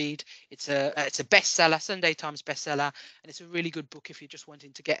easy to read. It's a bestseller, Sunday Times bestseller, and it's a really good book if you're just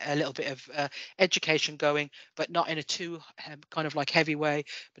wanting to get a little bit of education going, but not in a too kind of like heavy way,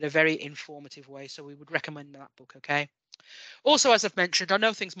 but a very informative way. So we would recommend that book. Okay. Also, as I've mentioned, I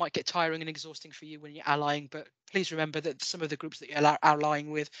know things might get tiring and exhausting for you when you're allying, but please remember that some of the groups that you're allying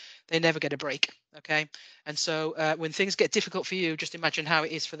with, they never get a break. Okay. And so when things get difficult for you, just imagine how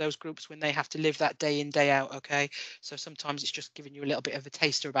it is for those groups when they have to live that day in, day out. Okay. So sometimes it's just giving you a little bit of a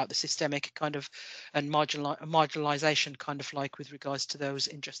taster about the systemic kind of and marginalization kind of like with regards to those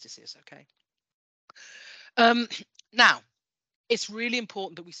injustices. Okay. Now, it's really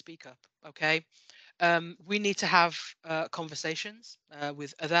important that we speak up. Okay. We need to have conversations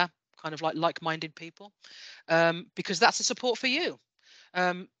with other kind of like-minded people because that's a support for you.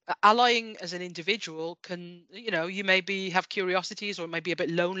 Allying as an individual can, you maybe have curiosities, or it may be a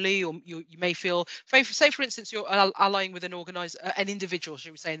bit lonely, or you may feel, say for instance, you're allying with an individual,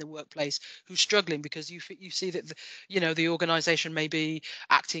 should we say, in the workplace who's struggling because you see that the organization may be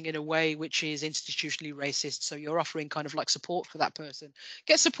acting in a way which is institutionally racist, so you're offering kind of like support for that person.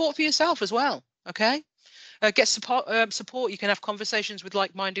 Get support for yourself as well. Okay. Get support. You can have conversations with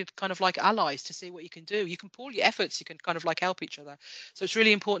like-minded kind of like allies to see what you can do. You can pool your efforts. You can kind of like help each other. So it's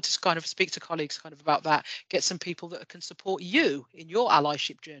really important to kind of speak to colleagues kind of about that. Get some people that can support you in your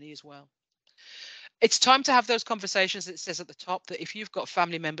allyship journey as well. It's time to have those conversations. It says at the top that if you've got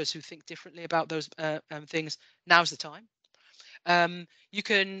family members who think differently about those things, now's the time. You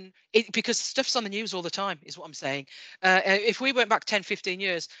can, because stuff's on the news all the time, is what I'm saying. If we went back 10, 15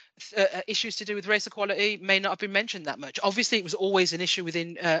 years, issues to do with race equality may not have been mentioned that much. Obviously, it was always an issue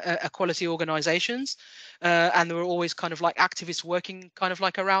within equality organizations, and there were always kind of like activists working kind of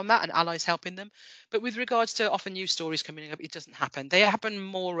like around that and allies helping them. But with regards to often news stories coming up, it doesn't happen. They happen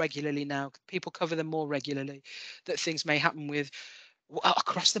more regularly now. People cover them more regularly, that things may happen with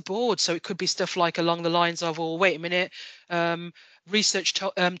across the board. So it could be stuff like along the lines of, oh, wait a minute, research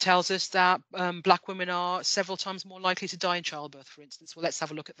tells us that Black women are several times more likely to die in childbirth, for instance. Well, let's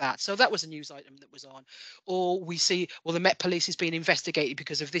have a look at that. So that was a news item that was on. Or we see, well, the Met Police is being investigated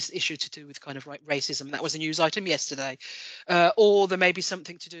because of this issue to do with kind of like racism. That was a news item yesterday. Or there may be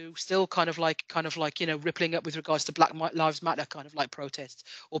something to do still kind of like rippling up with regards to Black Lives Matter kind of like protests,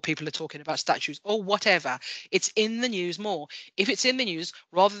 or people are talking about statues or whatever. It's in the news more. If it's in the news,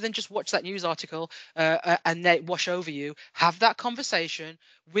 rather than just watch that news article and let it wash over you, have that conversation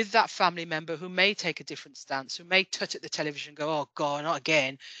with that family member who may take a different stance, who may touch at the television and go, oh God, not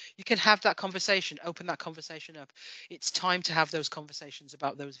again. You can have that conversation, open that conversation up. It's time to have those conversations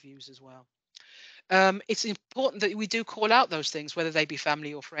about those views as well. It's important that we do call out those things, whether they be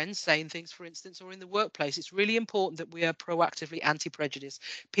family or friends saying things, for instance, or in the workplace. It's really important that we are proactively anti-prejudice.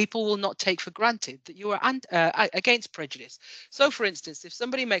 People will not take for granted that you are against prejudice. So, for instance, if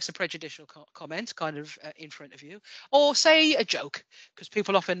somebody makes a prejudicial comment kind of in front of you, or say a joke, because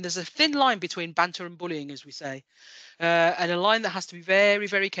people often, there's a thin line between banter and bullying, as we say. And a line that has to be very,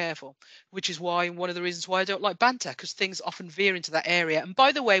 very careful, which is why one of the reasons why I don't like banter, because things often veer into that area. And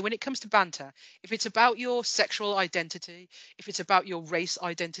by the way, when it comes to banter, if it's about your sexual identity, if it's about your race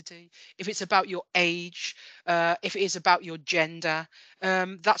identity, if it's about your age, if it is about your gender,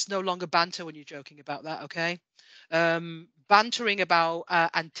 that's no longer banter when you're joking about that, okay? Bantering about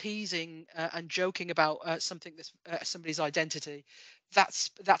and teasing and joking about something that's somebody's identity,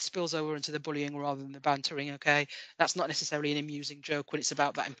 that spills over into the bullying rather than the bantering, okay? That's not necessarily an amusing joke when it's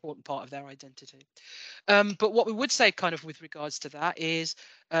about that important part of their identity. But what we would say kind of with regards to that is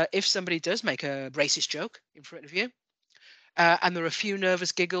if somebody does make a racist joke in front of you, and there are a few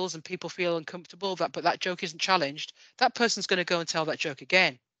nervous giggles and people feel uncomfortable, but that joke isn't challenged, that person's going to go and tell that joke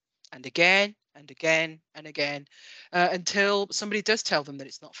again and again and again and again until somebody does tell them that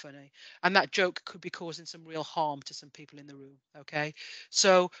it's not funny, and that joke could be causing some real harm to some people in the room. Okay,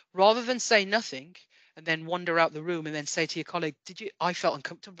 so rather than say nothing and then wander out the room and then say to your colleague, I felt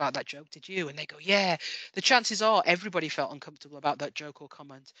uncomfortable about that joke, did you? And they go, yeah. The chances are everybody felt uncomfortable about that joke or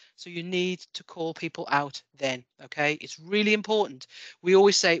comment, so you need to call people out then. Okay, it's really important. We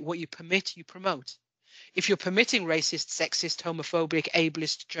always say, what you permit, you promote. If you're permitting racist, sexist, homophobic,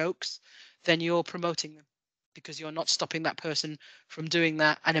 ableist jokes, then you're promoting them, because you're not stopping that person from doing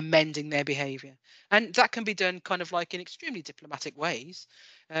that and amending their behavior. And that can be done kind of like in extremely diplomatic ways.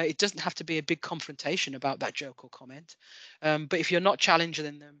 It doesn't have to be a big confrontation about that joke or comment. But if you're not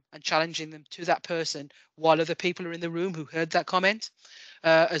challenging them and challenging them to that person while other people are in the room who heard that comment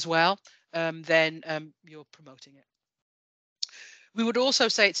as well, then you're promoting it. We would also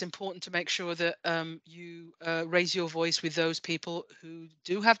say it's important to make sure that you raise your voice with those people who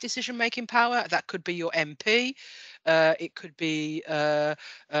do have decision-making power. That could be your MP, it could be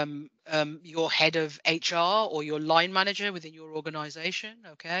your head of HR or your line manager within your organization.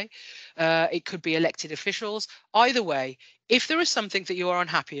 Okay, it could be elected officials. Either way, if there is something that you are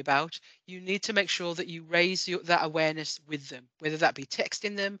unhappy about, you need to make sure that you raise that awareness with them, whether that be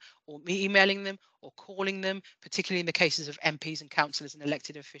texting them or emailing them or calling them, particularly in the cases of MPs and councillors and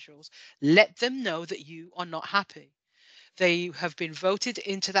elected officials. Let them know that you are not happy. They have been voted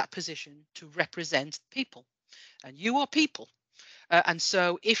into that position to represent people, and you are people. And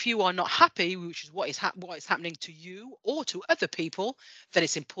so if you are not happy, which is what is happening to you or to other people, then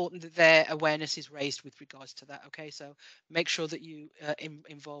it's important that their awareness is raised with regards to that. Okay, so make sure that you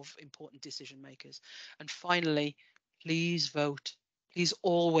involve important decision makers. And finally, please vote. Please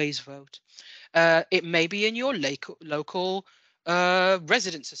always vote. It may be in your local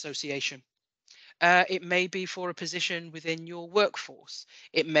residents association. It may be for a position within your workforce.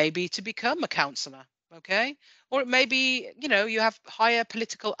 It may be to become a councillor, okay? Or it may be, you have higher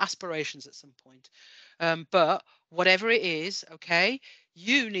political aspirations at some point. But whatever it is, okay,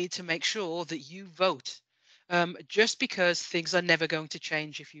 you need to make sure that you vote. Just because things are never going to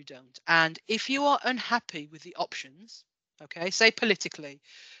change if you don't. And if you are unhappy with the options, okay, say politically,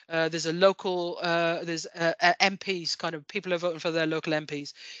 there's a local, there's MPs, kind of people are voting for their local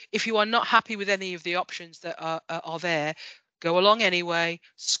MPs. If you are not happy with any of the options that are there, go along anyway,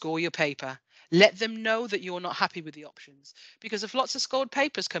 score your paper. Let them know that you're not happy with the options, because if lots of scored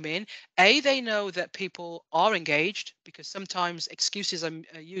papers come in, they know that people are engaged, because sometimes excuses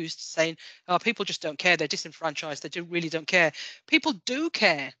are used saying, oh, people just don't care, they're disenfranchised, they really don't care. People do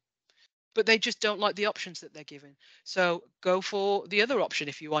care, but they just don't like the options that they're given. So go for the other option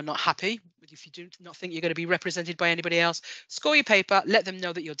if you are not happy. If you do not think you're going to be represented by anybody else, score your paper, let them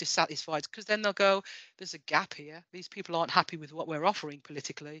know that you're dissatisfied, because then they'll go, there's a gap here. These people aren't happy with what we're offering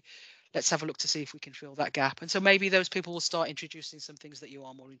politically. Let's have a look to see if we can fill that gap. And so maybe those people will start introducing some things that you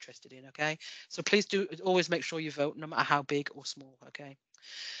are more interested in. Okay, so please do always make sure you vote, no matter how big or small. Okay.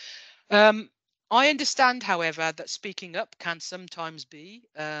 I understand, however, that speaking up can sometimes be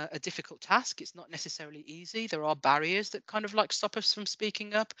a difficult task. It's not necessarily easy. There are barriers that kind of like stop us from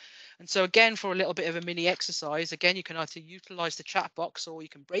speaking up. And so again, for a little bit of a mini exercise, again, you can either utilize the chat box, or you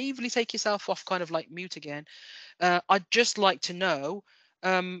can bravely take yourself off kind of like mute again. I'd just like to know,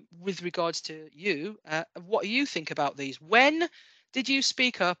 with regards to you, what you think about these. When did you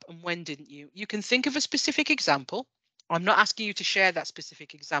speak up and when didn't you? You can think of a specific example. I'm not asking you to share that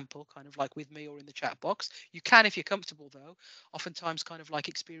specific example kind of like with me or in the chat box. You can if you're comfortable, though. Oftentimes kind of like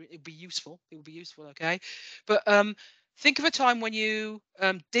experience, it would be useful. It would be useful, okay? But think of a time when you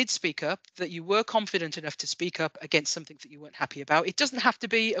did speak up, that you were confident enough to speak up against something that you weren't happy about. It doesn't have to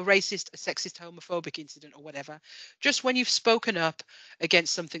be a racist, a sexist, homophobic incident or whatever. Just when you've spoken up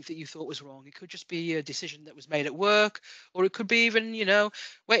against something that you thought was wrong. It could just be a decision that was made at work, or it could be even,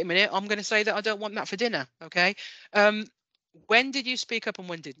 wait a minute, I'm going to say that I don't want that for dinner, okay? When did you speak up and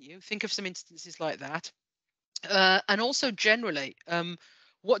when didn't you? Think of some instances like that. And also generally,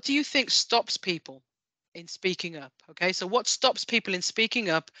 what do you think stops people in speaking up? Okay, so what stops people in speaking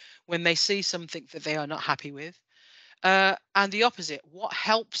up when they see something that they are not happy with? And the opposite, what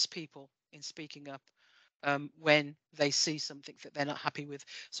helps people in speaking up when they see something that they're not happy with?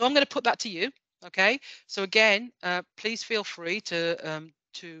 So I'm going to put that to you. Okay, so again, please feel free to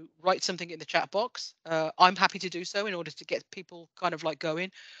write something in the chat box. I'm happy to do so in order to get people kind of like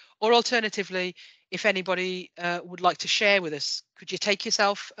going. Or alternatively, if anybody would like to share with us, could you take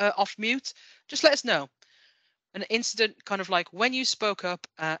yourself off mute? Just let us know an incident kind of like when you spoke up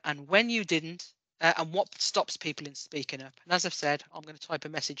and when you didn't, and what stops people in speaking up. And as I've said, I'm going to type a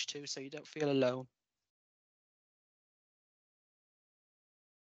message too, so you don't feel alone.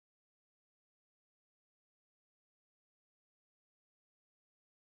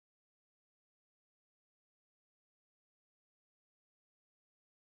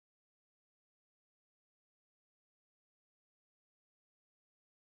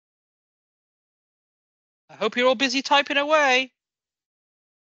 hope you're all busy typing away.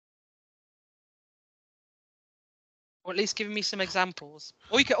 Or at least giving me some examples.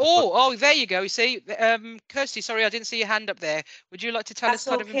 Or you can, oh, there you go. You see, Kirsty, sorry, I didn't see your hand up there. Would you like to tell us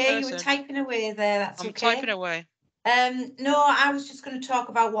kind of in person? You were typing away there. That's I'm okay. typing away. No, I was just going to talk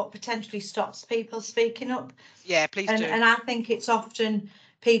about what potentially stops people speaking up. Yeah, please do. And I think it's often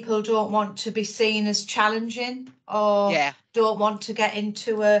people don't want to be seen as challenging, or don't want to get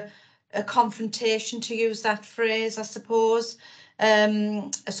into a confrontation, to use that phrase, I suppose.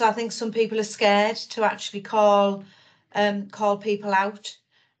 So I think some people are scared to actually call people out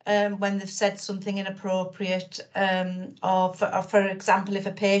when they've said something inappropriate, or for example, if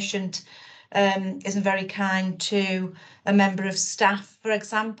a patient isn't very kind to a member of staff, for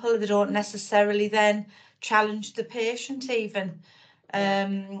example, they don't necessarily then challenge the patient even.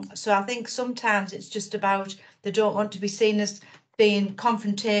 So I think sometimes it's just about they don't want to be seen as being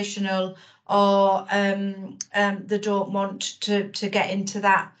confrontational, or they don't want to get into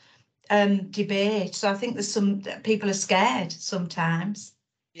that debate. So I think there's some people are scared sometimes.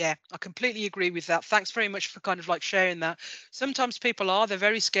 Yeah, I completely agree with that. Thanks very much for kind of like sharing that. Sometimes people they're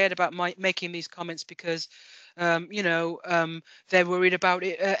very scared about making these comments because, they're worried about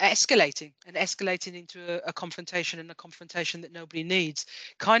it escalating into a confrontation, and a confrontation that nobody needs.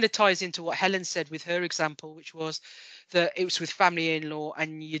 Kind of ties into what Helen said with her example, which was that it was with family in-law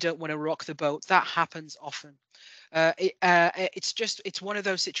and you don't want to rock the boat. That happens often. It's one of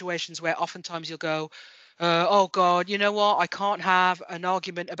those situations where oftentimes you'll go, oh God, you know what? I can't have an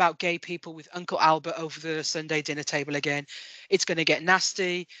argument about gay people with Uncle Albert over the Sunday dinner table again. It's going to get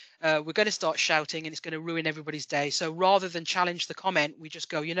nasty. We're going to start shouting, and it's going to ruin everybody's day. So rather than challenge the comment, we just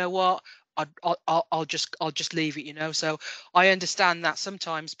go, you know what? I'll just leave it, you know. So I understand that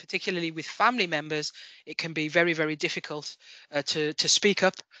sometimes, particularly with family members, it can be very, very difficult to speak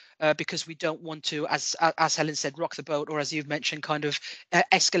up, because we don't want to, as Helen said, rock the boat, or as you've mentioned, kind of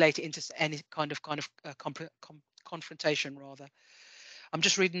escalate it into any kind of confrontation. Rather, I'm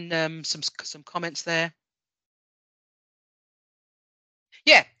just reading some comments there.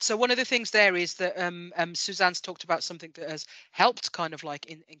 Yeah, so one of the things there is that Suzanne's talked about something that has helped kind of like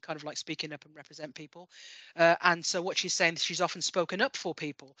in kind of like speaking up and represent people. And so what she's saying, she's often spoken up for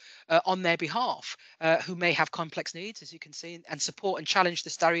people on their behalf who may have complex needs, as you can see, and support and challenge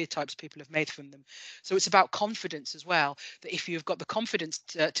the stereotypes people have made from them. So it's about confidence as well, that if you've got the confidence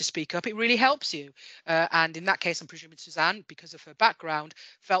to speak up, it really helps you. And in that case, I'm presuming Suzanne, because of her background,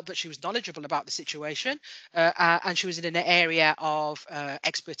 felt that she was knowledgeable about the situation, and she was in an area of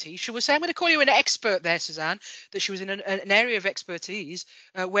expertise. She was saying, I'm going to call you an expert there, Suzanne, that she was in an area of expertise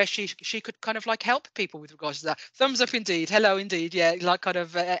where she could kind of like help people with regards to that. Thumbs up indeed. Hello indeed. Yeah, like kind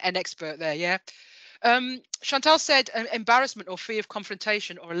of an expert there. Yeah. Chantal said embarrassment or fear of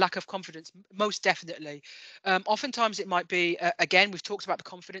confrontation or a lack of confidence. Most definitely. Oftentimes it might be, again, we've talked about the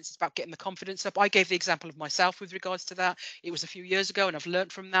confidence. It's about getting the confidence up. I gave the example of myself with regards to that. It was a few years ago and I've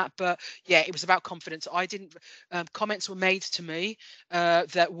learned from that. But yeah, it was about confidence. I didn't, comments were made to me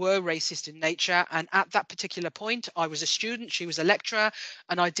that were racist in nature. And at that particular point, I was a student, she was a lecturer,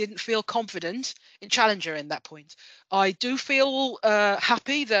 and I didn't feel confident in challenging her in that point. I do feel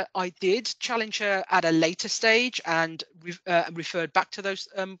happy that I did challenge her at a later stage and referred back to those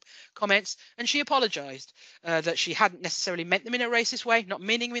comments, and she apologized that she hadn't necessarily meant them in a racist way. Not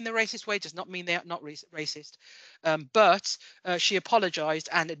meaning them in the racist way does not mean they are not racist, but she apologized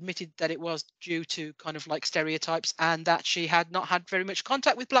and admitted that it was due to kind of like stereotypes, and that she had not had very much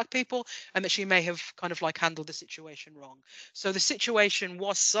contact with black people, and that she may have kind of like handled the situation wrong. So the situation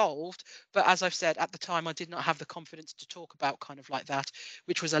was solved, but as I've said, at the time I did not have the confidence to talk about kind of like that,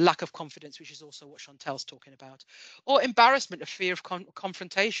 which was a lack of confidence, which is also what Chantal's talking about. Or embarrassment, a fear of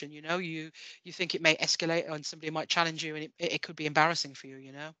confrontation. You know, you think it may escalate and somebody might challenge you, and it could be embarrassing for you,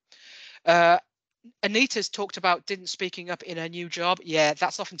 you know. Anita's talked about didn't speaking up in her new job. Yeah,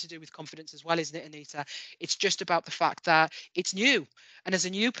 that's often to do with confidence as well, isn't it, Anita? It's just about the fact that it's new, and as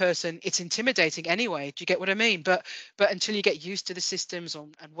a new person, it's intimidating anyway. Do you get what I mean? But until you get used to the systems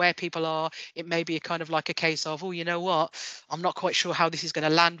and where people are, it may be a kind of like a case of, oh, you know what, I'm not quite sure how this is going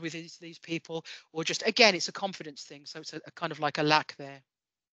to land with these people, or just again, it's a confidence thing. So it's a kind of like a lack there.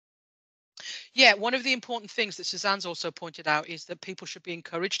 Yeah, one of the important things that Suzanne's also pointed out is that people should be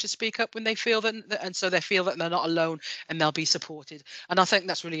encouraged to speak up when they feel that, and so they feel that they're not alone and they'll be supported. And I think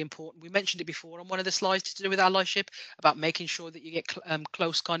that's really important. We mentioned it before on one of the slides to do with allyship, about making sure that you get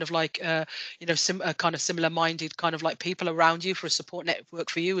close, kind of like, kind of similar-minded kind of like people around you for a support network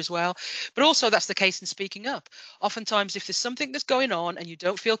for you as well. But also that's the case in speaking up. Oftentimes, if there's something that's going on and you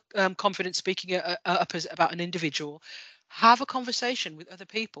don't feel confident speaking up about an individual, have a conversation with other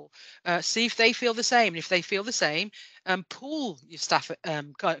people, see if they feel the same. And if they feel the same, pool your staff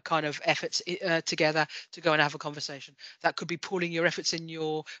kind of efforts together to go and have a conversation. That could be pooling your efforts in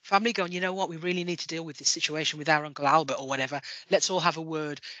your family, going, you know what, we really need to deal with this situation with our Uncle Albert or whatever. Let's all have a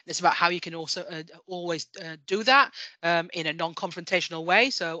word. And it's about how you can also always do that in a non-confrontational way,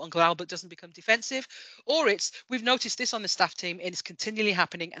 so Uncle Albert doesn't become defensive. Or it's, we've noticed this on the staff team and it's continually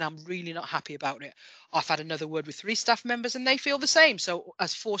happening and I'm really not happy about it. I've had another word with 3 staff members and they feel the same. So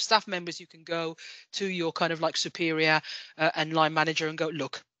as 4 staff members, you can go to your kind of like superior and line manager and go,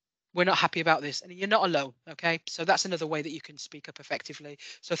 look, we're not happy about this, and you're not alone. Okay, so that's another way that you can speak up effectively.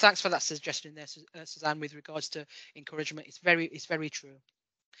 So thanks for that suggestion there, Suzanne, with regards to encouragement. It's very true.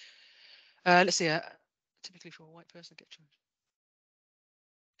 Let's see. Typically for a white person, get challenged.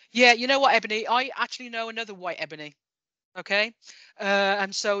 Yeah, you know what, Ebony? I actually know another white Ebony. Okay,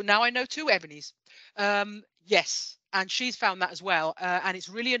 and so now I know 2 Ebonies. Yes, and she's found that as well, and it's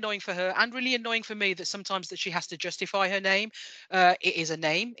really annoying for her and really annoying for me that sometimes that she has to justify her name. It is a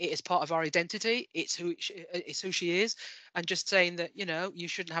name, it is part of our identity, it's who she is, and just saying that, you know, you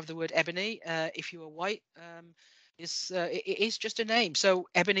shouldn't have the word Ebony if you are white it is just a name. So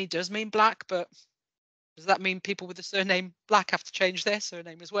Ebony does mean black, but does that mean people with the surname Black have to change their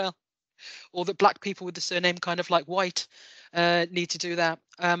surname as well? Or that black people with the surname kind of like White need to do that?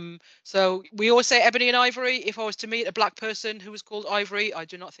 So we always say Ebony and Ivory. If I was to meet a black person who was called Ivory, I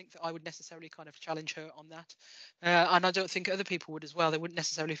do not think that I would necessarily kind of challenge her on that. And I don't think other people would as well. They wouldn't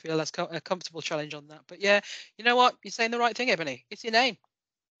necessarily feel as a comfortable challenge on that. But yeah, you know what? You're saying the right thing, Ebony. It's your name.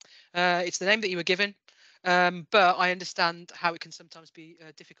 It's the name that you were given. But I understand how it can sometimes be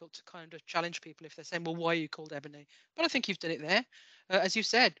difficult to kind of challenge people if they're saying, well, why are you called Ebony? But I think you've done it there. As you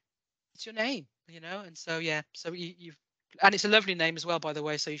said, it's your name, you know. And so, yeah, so you've, and it's a lovely name as well, by the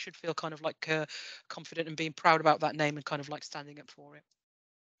way. So you should feel kind of like confident and being proud about that name and kind of like standing up for it.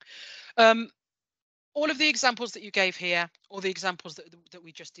 All of the examples that you gave here, or the examples that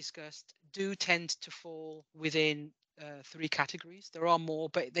we just discussed, do tend to fall within 3 categories. There are more,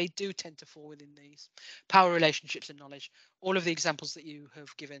 but they do tend to fall within these: power, relationships, and knowledge. All of the examples that you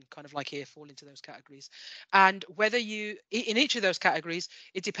have given kind of like here fall into those categories. And whether you, in each of those categories,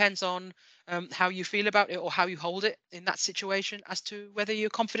 it depends on how you feel about it or how you hold it in that situation as to whether you're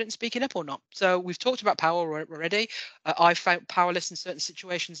confident in speaking up or not. So we've talked about power already. I felt powerless in certain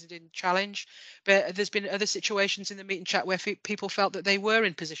situations and didn't challenge, but there's been other situations in the meet and chat where people felt that they were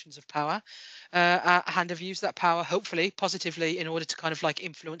in positions of power and have used that power, hopefully positively, in order to kind of like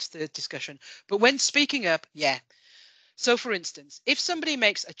influence the discussion. But when speaking up, yeah. So for instance, if somebody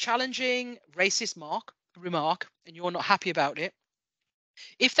makes a challenging racist remark and you're not happy about it,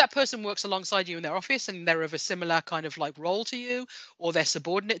 if that person works alongside you in their office and they're of a similar kind of like role to you, or they're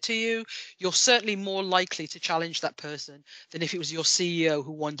subordinate to you, you're certainly more likely to challenge that person than if it was your CEO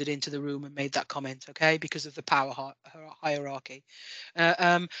who wandered into the room and made that comment, okay, because of the power hierarchy.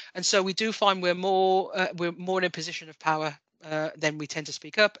 And so we do find we're more in a position of power, then we tend to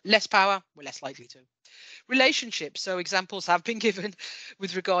speak up. Less power, we're less likely to. Relationships. So examples have been given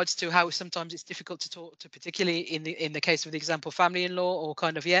with regards to how sometimes it's difficult to talk to, particularly in the case of the example family-in-law, or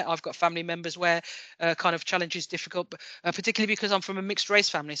kind of, yeah, I've got family members where kind of challenge is difficult, but particularly because I'm from a mixed race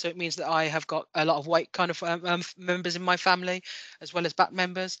family. So it means that I have got a lot of white kind of members in my family, as well as black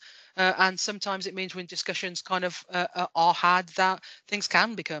members. And sometimes it means when discussions kind of are had, that things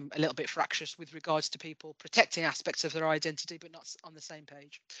can become a little bit fractious with regards to people protecting aspects of their identity, but not on the same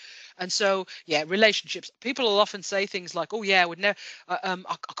page. And so, yeah, relationships. People will often say things like, "Oh, yeah, I would never.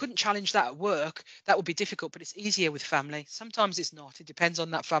 I couldn't challenge that at work. That would be difficult, but it's easier with family." Sometimes it's not. It depends on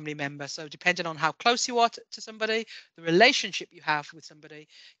that family member. So, depending on how close you are to somebody, the relationship you have with somebody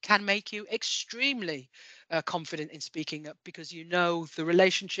can make you extremely confident in speaking up, because you know the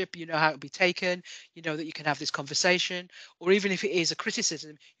relationship, you know how it'll be taken, you know that you can have this conversation, or even if it is a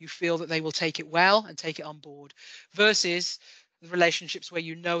criticism, you feel that they will take it well and take it on board, versus the relationships where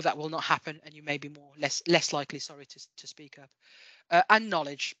you know that will not happen and you may be less likely, sorry, to speak up. And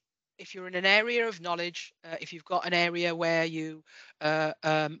knowledge. If you're in an area of knowledge, if you've got an area where you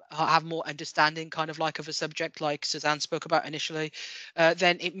have more understanding, kind of like of a subject, like Suzanne spoke about initially,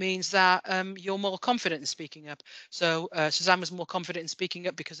 then it means that you're more confident in speaking up. So Suzanne was more confident in speaking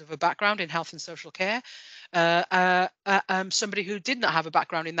up because of her background in health and social care. Somebody who did not have a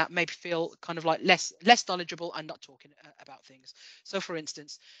background in that may feel kind of like less knowledgeable and not talking about things. So for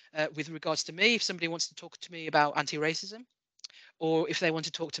instance, with regards to me, if somebody wants to talk to me about anti-racism, or if they want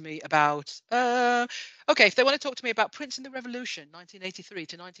to talk to me about, okay, if they want to talk to me about Prince and the Revolution, 1983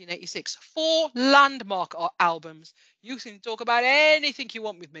 to 1986, 4 landmark albums, you can talk about anything you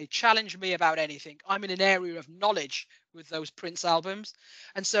want with me. Challenge me about anything. I'm in an area of knowledge with those Prince albums,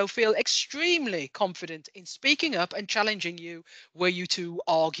 and so feel extremely confident in speaking up and challenging you were you to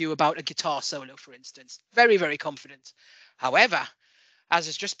argue about a guitar solo, for instance. Very, very confident. However, as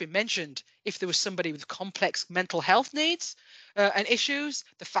has just been mentioned, if there was somebody with complex mental health needs and issues,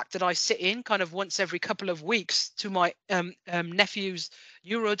 the fact that I sit in kind of once every couple of weeks to my nephew's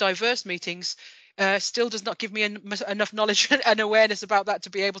neurodiverse meetings still does not give me enough knowledge and awareness about that to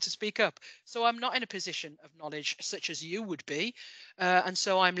be able to speak up. So I'm not in a position of knowledge such as you would be. And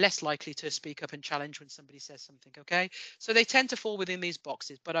so I'm less likely to speak up and challenge when somebody says something. Okay. So they tend to fall within these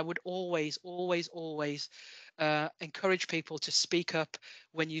boxes, but I would always, always, always encourage people to speak up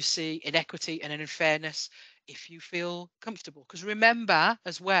when you see inequity and unfairness if you feel comfortable. Because remember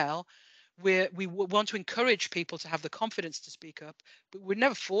as well, we want to encourage people to have the confidence to speak up, but we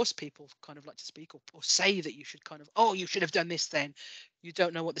never force people kind of like to speak or say that you should kind of, oh, you should have done this then. You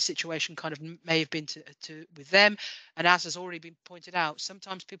don't know what the situation kind of may have been to with them. And as has already been pointed out,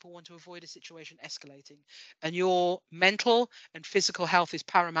 sometimes people want to avoid a situation escalating, and your mental and physical health is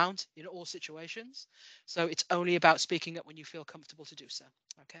paramount in all situations. So it's only about speaking up when you feel comfortable to do so.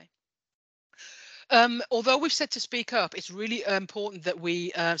 Okay. Although we've said to speak up, it's really important that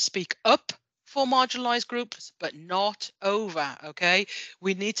we speak up for marginalized groups, but not over. Okay,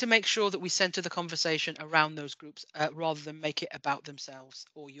 we need to make sure that we center the conversation around those groups rather than make it about themselves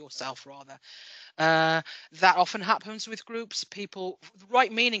or yourself rather. That often happens with groups. People,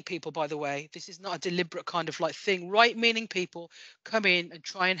 right-meaning people, by the way, this is not a deliberate kind of like thing. Right-meaning people come in and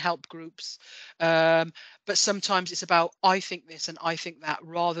try and help groups, but sometimes it's about I think this and I think that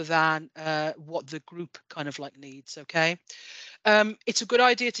rather than what the group kind of like needs. Okay. It's a good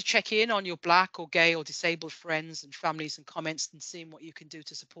idea to check in on your Black or gay or disabled friends and families and comments and seeing what you can do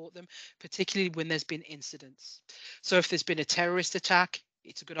to support them, particularly when there's been incidents. So if there's been a terrorist attack,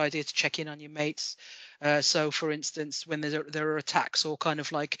 it's a good idea to check in on your mates. So for instance, when there are attacks or kind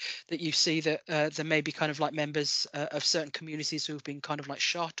of like that you see that there may be kind of like members of certain communities who've been kind of like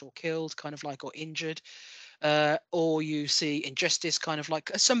shot or killed, kind of like or injured. Or you see injustice, kind of like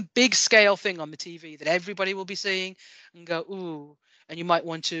some big scale thing on the TV that everybody will be seeing and go, ooh, and you might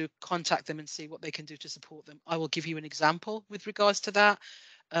want to contact them and see what they can do to support them. I will give you an example with regards to that.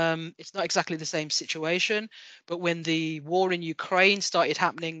 It's not exactly the same situation, but when the war in Ukraine started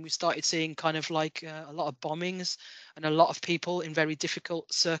happening, we started seeing kind of like a lot of bombings and a lot of people in very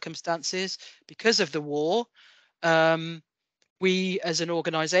difficult circumstances because of the war. We as an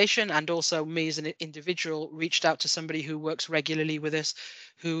organization and also me as an individual reached out to somebody who works regularly with us,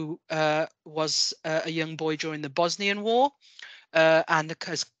 who was a young boy during the Bosnian War. And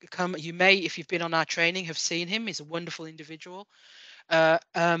has come, you may, if you've been on our training, have seen him. He's a wonderful individual. But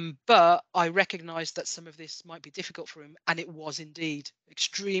I recognized that some of this might be difficult for him, and it was indeed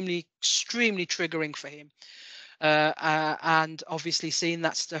extremely, extremely triggering for him. And obviously seeing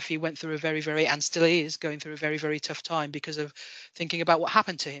that stuff, he went through a very, very, and still is going through a very, very tough time because of thinking about what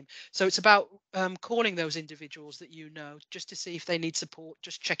happened to him. So it's about calling those individuals that you know, just to see if they need support,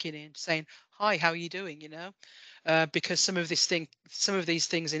 just checking in, saying, hi, how are you doing, you know? Because some of these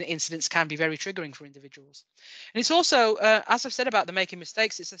things and incidents can be very triggering for individuals. And it's also, as I've said about the making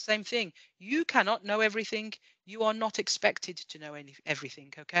mistakes, it's the same thing. You cannot know everything. You are not expected to know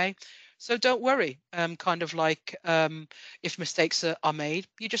everything, okay? So don't worry, kind of like if mistakes are made,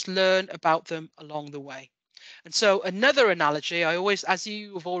 you just learn about them along the way. And so another analogy, I always, as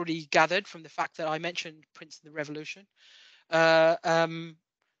you have already gathered from the fact that I mentioned Prince and the Revolution, I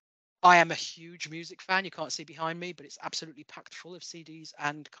am a huge music fan. You can't see behind me, but it's absolutely packed full of CDs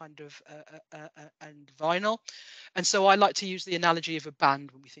and kind of and vinyl. And so I like to use the analogy of a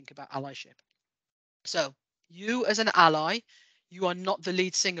band when we think about allyship. So you as an ally, you are not the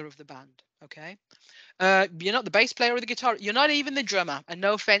lead singer of the band, okay? You're not the bass player or the guitar. You're not even the drummer. And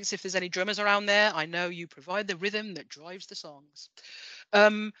no offense if there's any drummers around there. I know you provide the rhythm that drives the songs.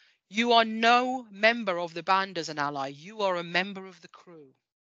 You are no member of the band as an ally. You are a member of the crew.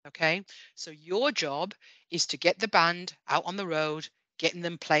 Okay, so your job is to get the band out on the road, getting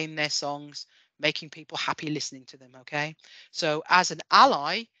them playing their songs, making people happy listening to them. Okay, so as an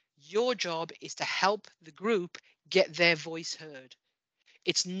ally, your job is to help the group get their voice heard.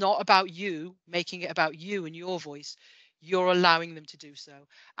 It's not about you making it about you and your voice. You're allowing them to do so.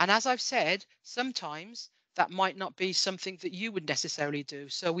 And as I've said, sometimes that might not be something that you would necessarily do.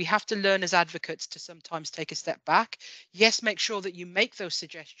 So we have to learn as advocates to sometimes take a step back. Yes, make sure that you make those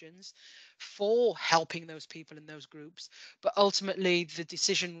suggestions for helping those people in those groups, but ultimately the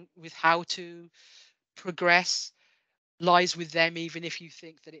decision with how to progress lies with them, even if you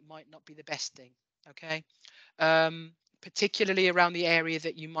think that it might not be the best thing. Okay. Particularly around the area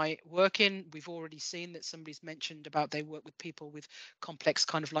that you might work in. We've already seen that somebody's mentioned about they work with people with complex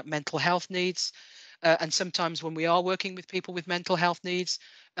kind of like mental health needs. And sometimes when we are working with people with mental health needs,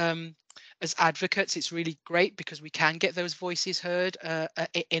 as advocates, it's really great because we can get those voices heard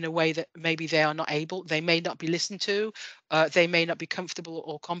in a way that maybe they are not able, they may not be listened to, they may not be comfortable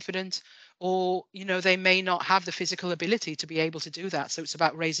or confident, or they may not have the physical ability to be able to do that. So it's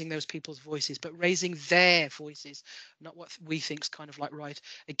about raising those people's voices, but raising their voices, not what we think is kind of like right.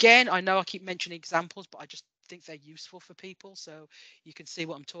 Again, I know I keep mentioning examples, but I just think they're useful for people so you can see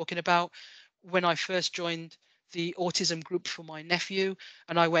what I'm talking about. When I first joined the autism group for my nephew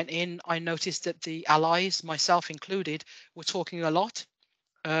and I went in, I noticed that the allies, myself included, were talking a lot.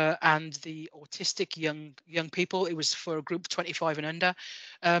 And the autistic young people, it was for a group 25 and under,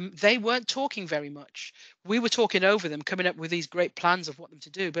 they weren't talking very much. We were talking over them, coming up with these great plans of what them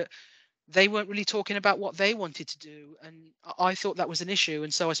to do, but they weren't really talking about what they wanted to do. And I thought that was an issue.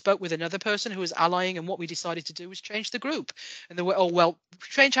 And so I spoke with another person who was allying, and what we decided to do was change the group. And they were, oh, well,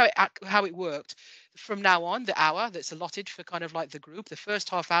 change how it worked. From now on, the hour that's allotted for kind of like the group, the first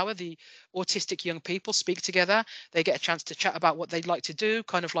half hour, the autistic young people speak together. They get a chance to chat about what they'd like to do,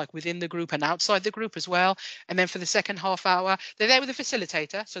 kind of like within the group and outside the group as well. And then for the second half hour, they're there with a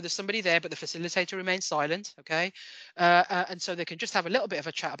facilitator. So there's somebody there, but the facilitator remains silent. Okay. And so they can just have a little bit of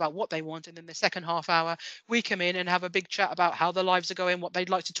a chat about what they want. And then the second half hour, we come in and have a big chat about how their lives are going, what they'd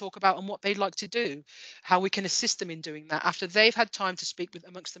like to talk about and what they'd like to do, how we can assist them in doing that after they've had time to speak with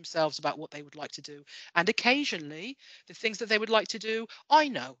amongst themselves about what they would like to do. And occasionally the things that they would like to do, I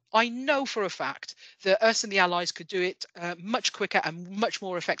know for a fact that us and the allies could do it much quicker and much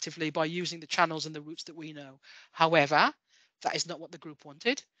more effectively by using the channels and the routes that we know. However, that is not what the group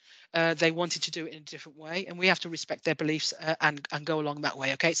wanted. They wanted to do it in a different way, and we have to respect their beliefs and go along that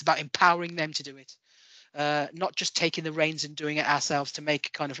way. Okay, it's about empowering them to do it, not just taking the reins and doing it ourselves to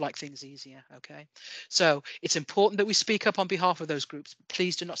make kind of like things easier. Okay, so it's important that we speak up on behalf of those groups.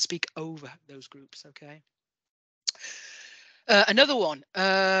 Please do not speak over those groups. Okay. Another one,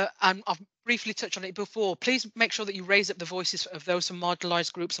 and I've briefly touched on it before, please make sure that you raise up the voices of those from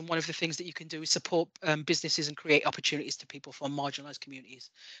marginalised groups. And one of the things that you can do is support businesses and create opportunities to people from marginalised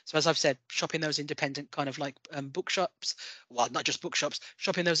communities. So as I've said, shopping those independent kind of like bookshops, well, not just bookshops,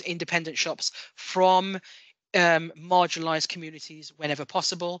 shopping those independent shops from marginalised communities whenever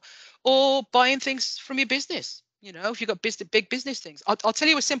possible, or buying things from your business. If you've got big business things, I'll tell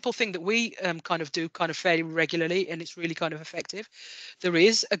you a simple thing that we kind of do kind of fairly regularly, and it's really kind of effective. There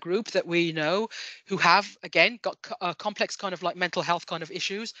is a group that we know who have, again, got complex kind of like mental health kind of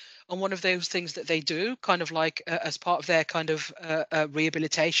issues. And one of those things that they do kind of like as part of their kind of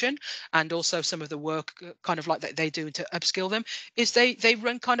rehabilitation, and also some of the work kind of like that they do to upskill them, is they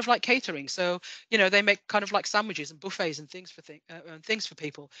run kind of like catering. So, they make kind of like sandwiches and buffets and things for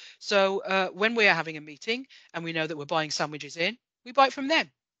people. So when we are having a meeting and we know that we're buying sandwiches in, we buy it from them.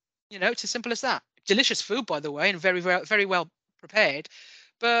 It's as simple as that. Delicious food, by the way, and very well prepared.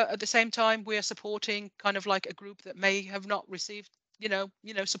 But at the same time, we are supporting kind of like a group that may have not received,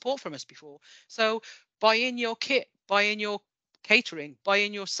 support from us before. So buy in your kit, buy in your catering, buy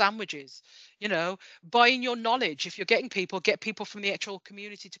in your sandwiches, buy in your knowledge. If you're getting people, get people from the actual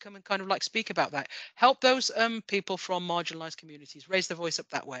community to come and kind of like speak about that. Help those people from marginalized communities, raise their voice up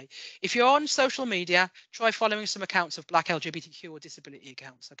that way. If you're on social media, try following some accounts of Black LGBTQ or disability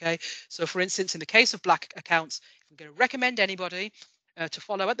accounts. Okay, so for instance, in the case of Black accounts, if I'm going to recommend anybody to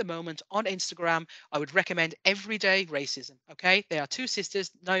follow at the moment on Instagram, I would recommend Everyday Racism. Okay, they are two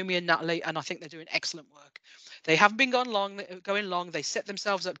sisters, Naomi and Natalie, and I think they're doing excellent work. They haven't been going long. They set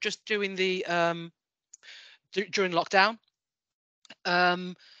themselves up just during the during lockdown.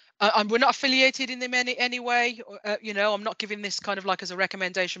 And we're not affiliated in them any way. I'm not giving this kind of like as a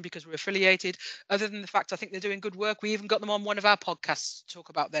recommendation because we're affiliated, other than the fact I think they're doing good work. We even got them on one of our podcasts to talk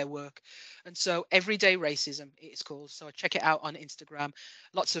about their work. And so Everyday Racism, it's called. So I check it out on Instagram.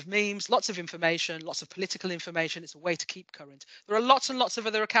 Lots of memes, lots of information, lots of political information. It's a way to keep current. There are lots and lots of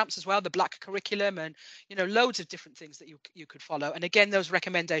other accounts as well, the Black Curriculum, and loads of different things that you could follow. And again, those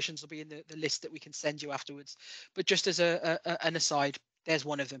recommendations will be in the list that we can send you afterwards. But just as an aside, there's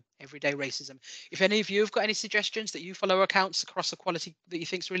one of them, Everyday Racism. If any of you have got any suggestions that you follow accounts across equality that you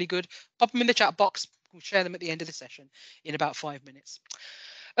think is really good, pop them in the chat box. We'll share them at the end of the session in about 5 minutes.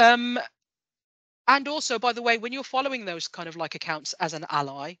 And also, by the way, when you're following those kind of like accounts as an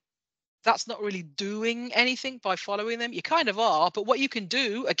ally, that's not really doing anything by following them. You kind of are, but what you can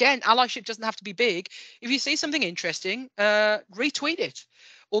do, again, allyship doesn't have to be big. If you see something interesting, retweet it,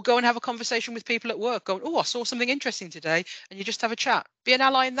 or go and have a conversation with people at work going, oh, I saw something interesting today, and you just have a chat. Be an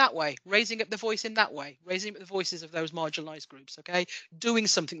ally in that way, raising up the voice in that way, raising up the voices of those marginalized groups, okay? Doing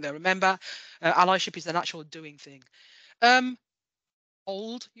something there. Remember, allyship is an actual doing thing.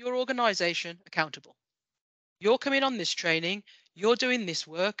 Hold your organization accountable. You're coming on this training, you're doing this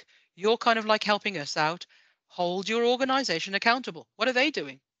work, you're kind of like helping us out. Hold your organization accountable. What are they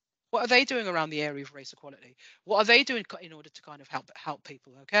doing? What are they doing around the area of race equality? What are they doing in order to kind of help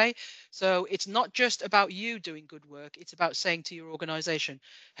people? Okay, so it's not just about you doing good work. It's about saying to your organization,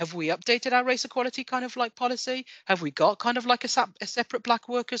 have we updated our race equality kind of like policy? Have we got kind of like a separate black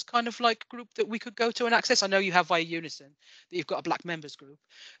workers kind of like group that we could go to and access? I know you have via Unison that you've got a black members group.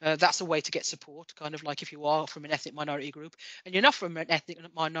 That's a way to get support, kind of like if you are from an ethnic minority group and you're not from an ethnic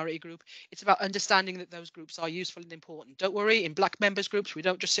minority group, it's about understanding that those groups are useful and important. Don't worry, in black members groups, we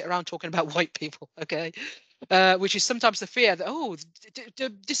don't just sit around talking about white people, okay? Which is sometimes the fear that, oh,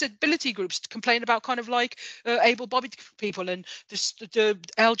 disability groups complain about kind of like able-bodied people, and the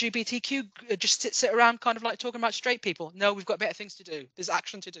LGBTQ just sit around kind of like talking about straight people. No, we've got better things to do. There's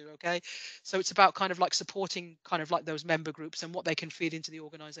action to do, okay? So it's about kind of like supporting kind of like those member groups and what they can feed into the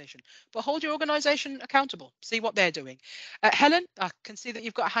organization. But hold your organization accountable. See what they're doing. Helen, I can see that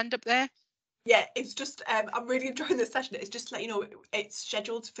you've got a hand up there. Yeah, it's just I'm really enjoying this session. It's just to let you know it's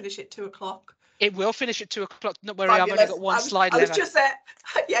scheduled to finish at 2 o'clock. It will finish at 2 o'clock. Don't worry, I've only got one slide left. I was just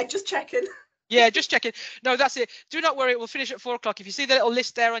yeah, just checking. Yeah, just checking. No, that's it. Do not worry, it will finish at 4 o'clock. If you see the little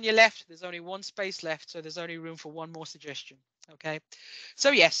list there on your left, there's only one space left, so there's only room for one more suggestion. Okay,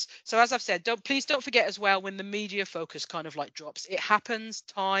 so yes, so as I've said, please don't forget as well, when the media focus kind of like drops, it happens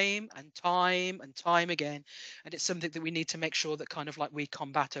time and time and time again, and it's something that we need to make sure that kind of like we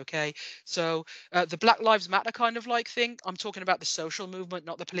combat. Okay, so the Black Lives Matter kind of like thing, I'm talking about the social movement,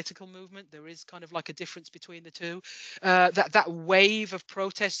 not the political movement. There is kind of like a difference between the two. That wave of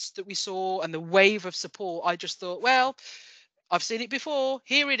protests that we saw and the wave of support, I just thought, well, I've seen it before,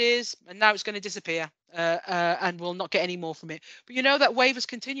 here it is, and now it's going to disappear, and we'll not get any more from it. But you know, that wave has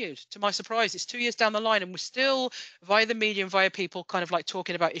continued. To my surprise, it's 2 years down the line and we're still, via the media and via people, kind of like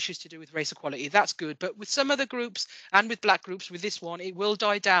talking about issues to do with race equality. That's good. But with some other groups and with black groups, with this one, it will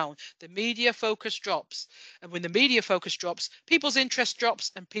die down. The media focus drops. And when the media focus drops, people's interest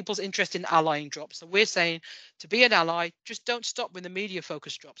drops and people's interest in allying drops. So we're saying, to be an ally, just don't stop when the media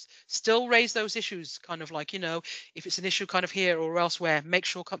focus drops. Still raise those issues, kind of like, you know, if it's an issue kind of here or elsewhere, make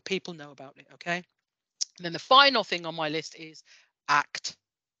sure people know about it, okay? And then the final thing on my list is act.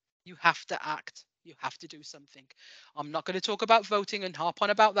 You have to act. You have to do something. I'm not going to talk about voting and harp on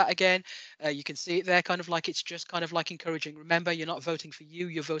about that again. You can see it there, kind of like it's just kind of like encouraging. Remember, you're not voting for you,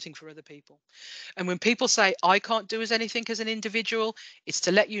 you're voting for other people. And when people say, I can't do anything as an individual, it's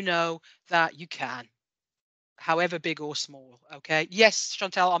to let you know that you can, however big or small. Okay, yes,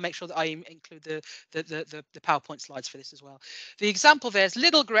 Chantal, I'll make sure that I include the PowerPoint slides for this as well. The example there's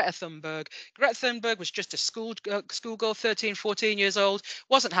little Greta Thunberg. Greta Thunberg was just a schoolgirl, 13, 14 years old,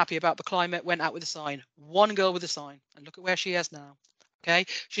 wasn't happy about the climate, went out with a sign. One girl with a sign, and look at where she is now. Okay,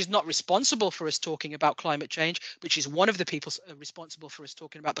 she's not responsible for us talking about climate change, but she's one of the people responsible for us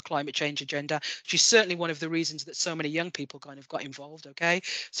talking about the climate change agenda. She's certainly one of the reasons that so many young people kind of got involved. Okay,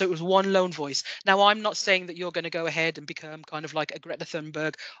 so it was one lone voice. Now, I'm not saying that you're going to go ahead and become kind of like a Greta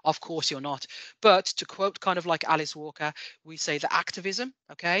Thunberg. Of course you're not. But to quote kind of like Alice Walker, we say that activism,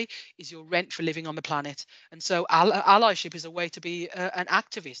 okay, is your rent for living on the planet. And so allyship is a way to be an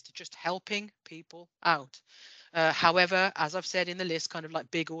activist, just helping people out. However, as I've said in the list, kind of like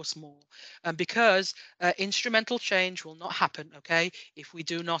big or small, and because instrumental change will not happen, okay, if we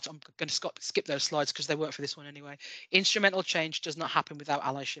do not, I'm going to skip those slides because they weren't for this one anyway. Instrumental change does not happen without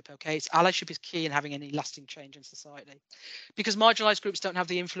allyship, okay? Allyship is key in having any lasting change in society, because marginalized groups don't have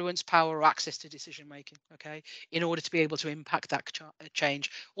the influence, power, or access to decision making, okay, in order to be able to impact that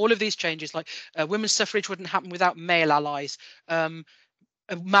change. All of these changes, like women's suffrage, wouldn't happen without male allies.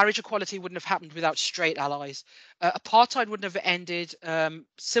 Marriage equality wouldn't have happened without straight allies. Apartheid wouldn't have ended.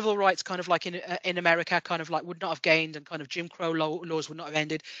 Civil rights, kind of like in America, kind of like would not have gained, and kind of Jim Crow laws would not have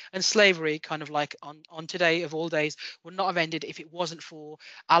ended. And slavery, kind of like on today of all days, would not have ended if it wasn't for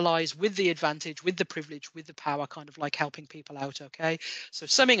allies with the advantage, with the privilege, with the power, kind of like helping people out. Okay, so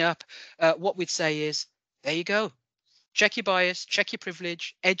summing up, what we'd say is, there you go. Check your bias, check your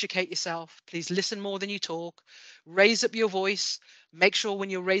privilege, educate yourself. Please listen more than you talk. Raise up your voice. Make sure when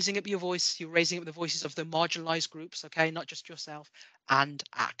you're raising up your voice, you're raising up the voices of the marginalized groups, okay, not just yourself, and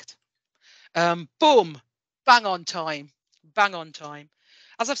act. Boom, bang on time, bang on time.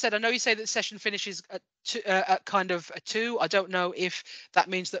 as I've said, I know you say that the session finishes at kind of a 2. I don't know if that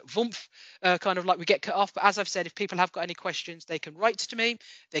means that VUMF kind of like we get cut off. But as I've said, if people have got any questions, they can write to me.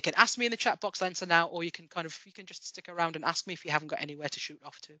 They can ask me in the chat box, answer now, or you can just stick around and ask me if you haven't got anywhere to shoot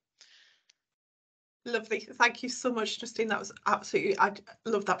off to. Lovely. Thank you so much, Justine. That was absolutely, I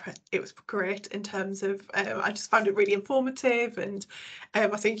love that. It was great in terms of, I just found it really informative, and I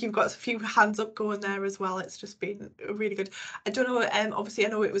think you've got a few hands up going there as well. It's just been really good. I don't know, obviously I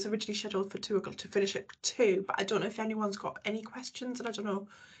know it was originally scheduled for 2 o'clock to finish at 2, but I don't know if anyone's got any questions, and I don't know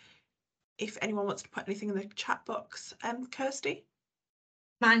if anyone wants to put anything in the chat box. Kirsty?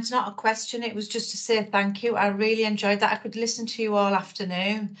 Mine's not a question, it was just to say thank you. I really enjoyed that. I could listen to you all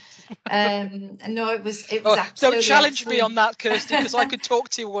afternoon. No, it was absolutely. Don't challenge excellent. me on that, Kirsty, because I could talk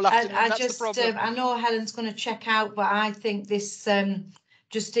to you all afternoon. That's the problem. I know Helen's going to check out, but I think this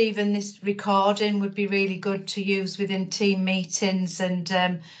just even this recording would be really good to use within team meetings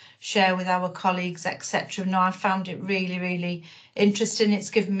and share with our colleagues, etc. No, I found it really, really interesting. It's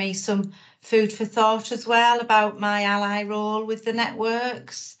given me some food for thought as well about my ally role with the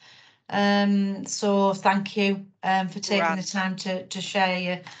networks. So thank you for taking the time to share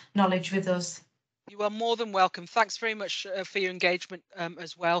your knowledge with us. You are more than welcome. Thanks very much for your engagement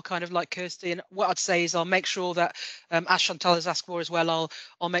as well, kind of like Kirsty. And what I'd say is I'll make sure that, as Chantal has asked for as well,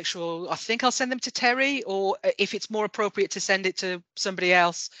 I'll make sure, I think I'll send them to Terry, or if it's more appropriate to send it to somebody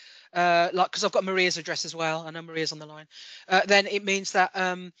else, like, because I've got Maria's address as well. I know Maria's on the line. Then it means that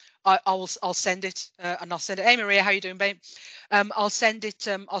I'll send it, and I'll send it. Hey Maria, how you doing, babe? I'll send it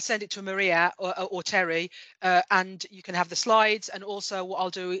to Maria or Terry, and you can have the slides. And also what I'll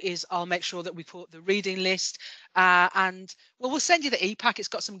do is I'll make sure that we put the reading list, and we'll send you the e-pack. It's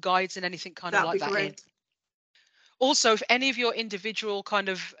got some guides and anything kind of like that in. Also, if any of your individual kind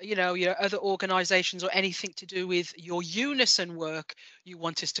of, your other organisations or anything to do with your unison work, you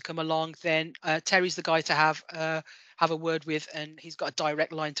want us to come along, then Terry's the guy to have a word with, and he's got a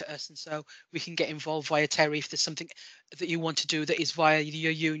direct line to us, and so we can get involved via Terry if there's something that you want to do that is via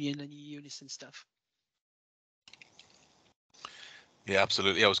your union and your unison stuff. Yeah,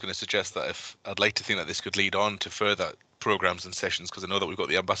 absolutely. I was going to suggest that if I'd like to think that this could lead on to further programs and sessions, because I know that we've got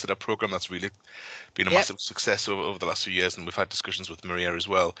the ambassador program that's really been a massive success over the last few years, and we've had discussions with Maria as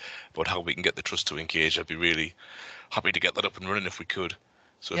well about how we can get the trust to engage. I'd be really happy to get that up and running if we could.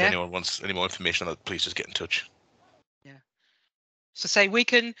 So if anyone wants any more information on that, please just get in touch. Yeah. So say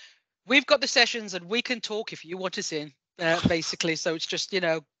we've got the sessions and we can talk if you want us in, basically. So it's just,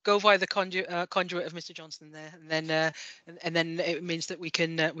 go via the conduit of Mr. Johnston there, and then it means that we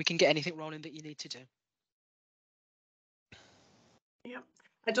can get anything rolling that you need to do. Yeah,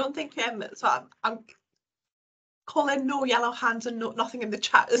 I don't think so. I'm calling no yellow hands and nothing in the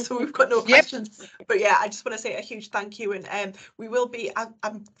chat, so we've got no questions. But yeah, I just want to say a huge thank you, and we will be.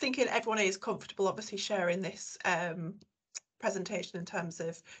 I'm thinking everyone is comfortable, obviously, sharing this presentation in terms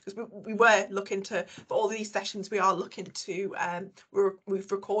of, because we were looking to, for all these sessions, we are looking to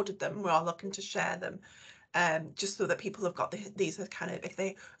we've recorded them. We are looking to share them. Just so that people have got these are kind of, if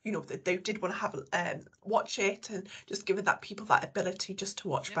they they did want to have watch it, and just giving that people that ability just to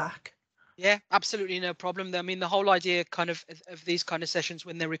watch back. Yeah, absolutely no problem. I mean, the whole idea kind of these kind of sessions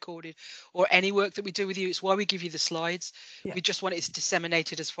when they're recorded, or any work that we do with you, it's why we give you the slides. We just want it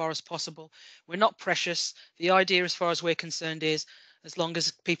disseminated as far as possible. We're not precious. The idea, as far as we're concerned, is as long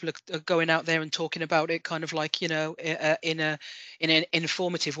as people are going out there and talking about it, kind of like, in an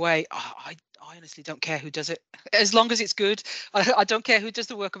informative way. I honestly don't care who does it, as long as it's good. I don't care who does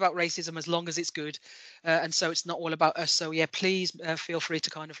the work about racism, as long as it's good. And so it's not all about us. So yeah, please feel free to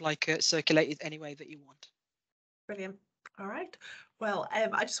kind of like circulate it any way that you want. Brilliant. All right. Well,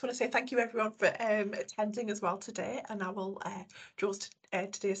 I just want to say thank you everyone for attending as well today, and I will draw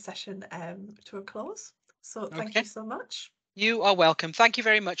today's session to a close. So thank you so much. You are welcome. Thank you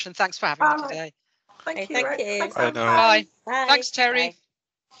very much, and thanks for having me today. Thank you. Thank you. Thanks, Bye. Bye. Bye. Thanks, Terry.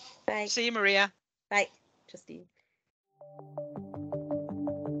 Bye. See you, Maria. Bye, Justine.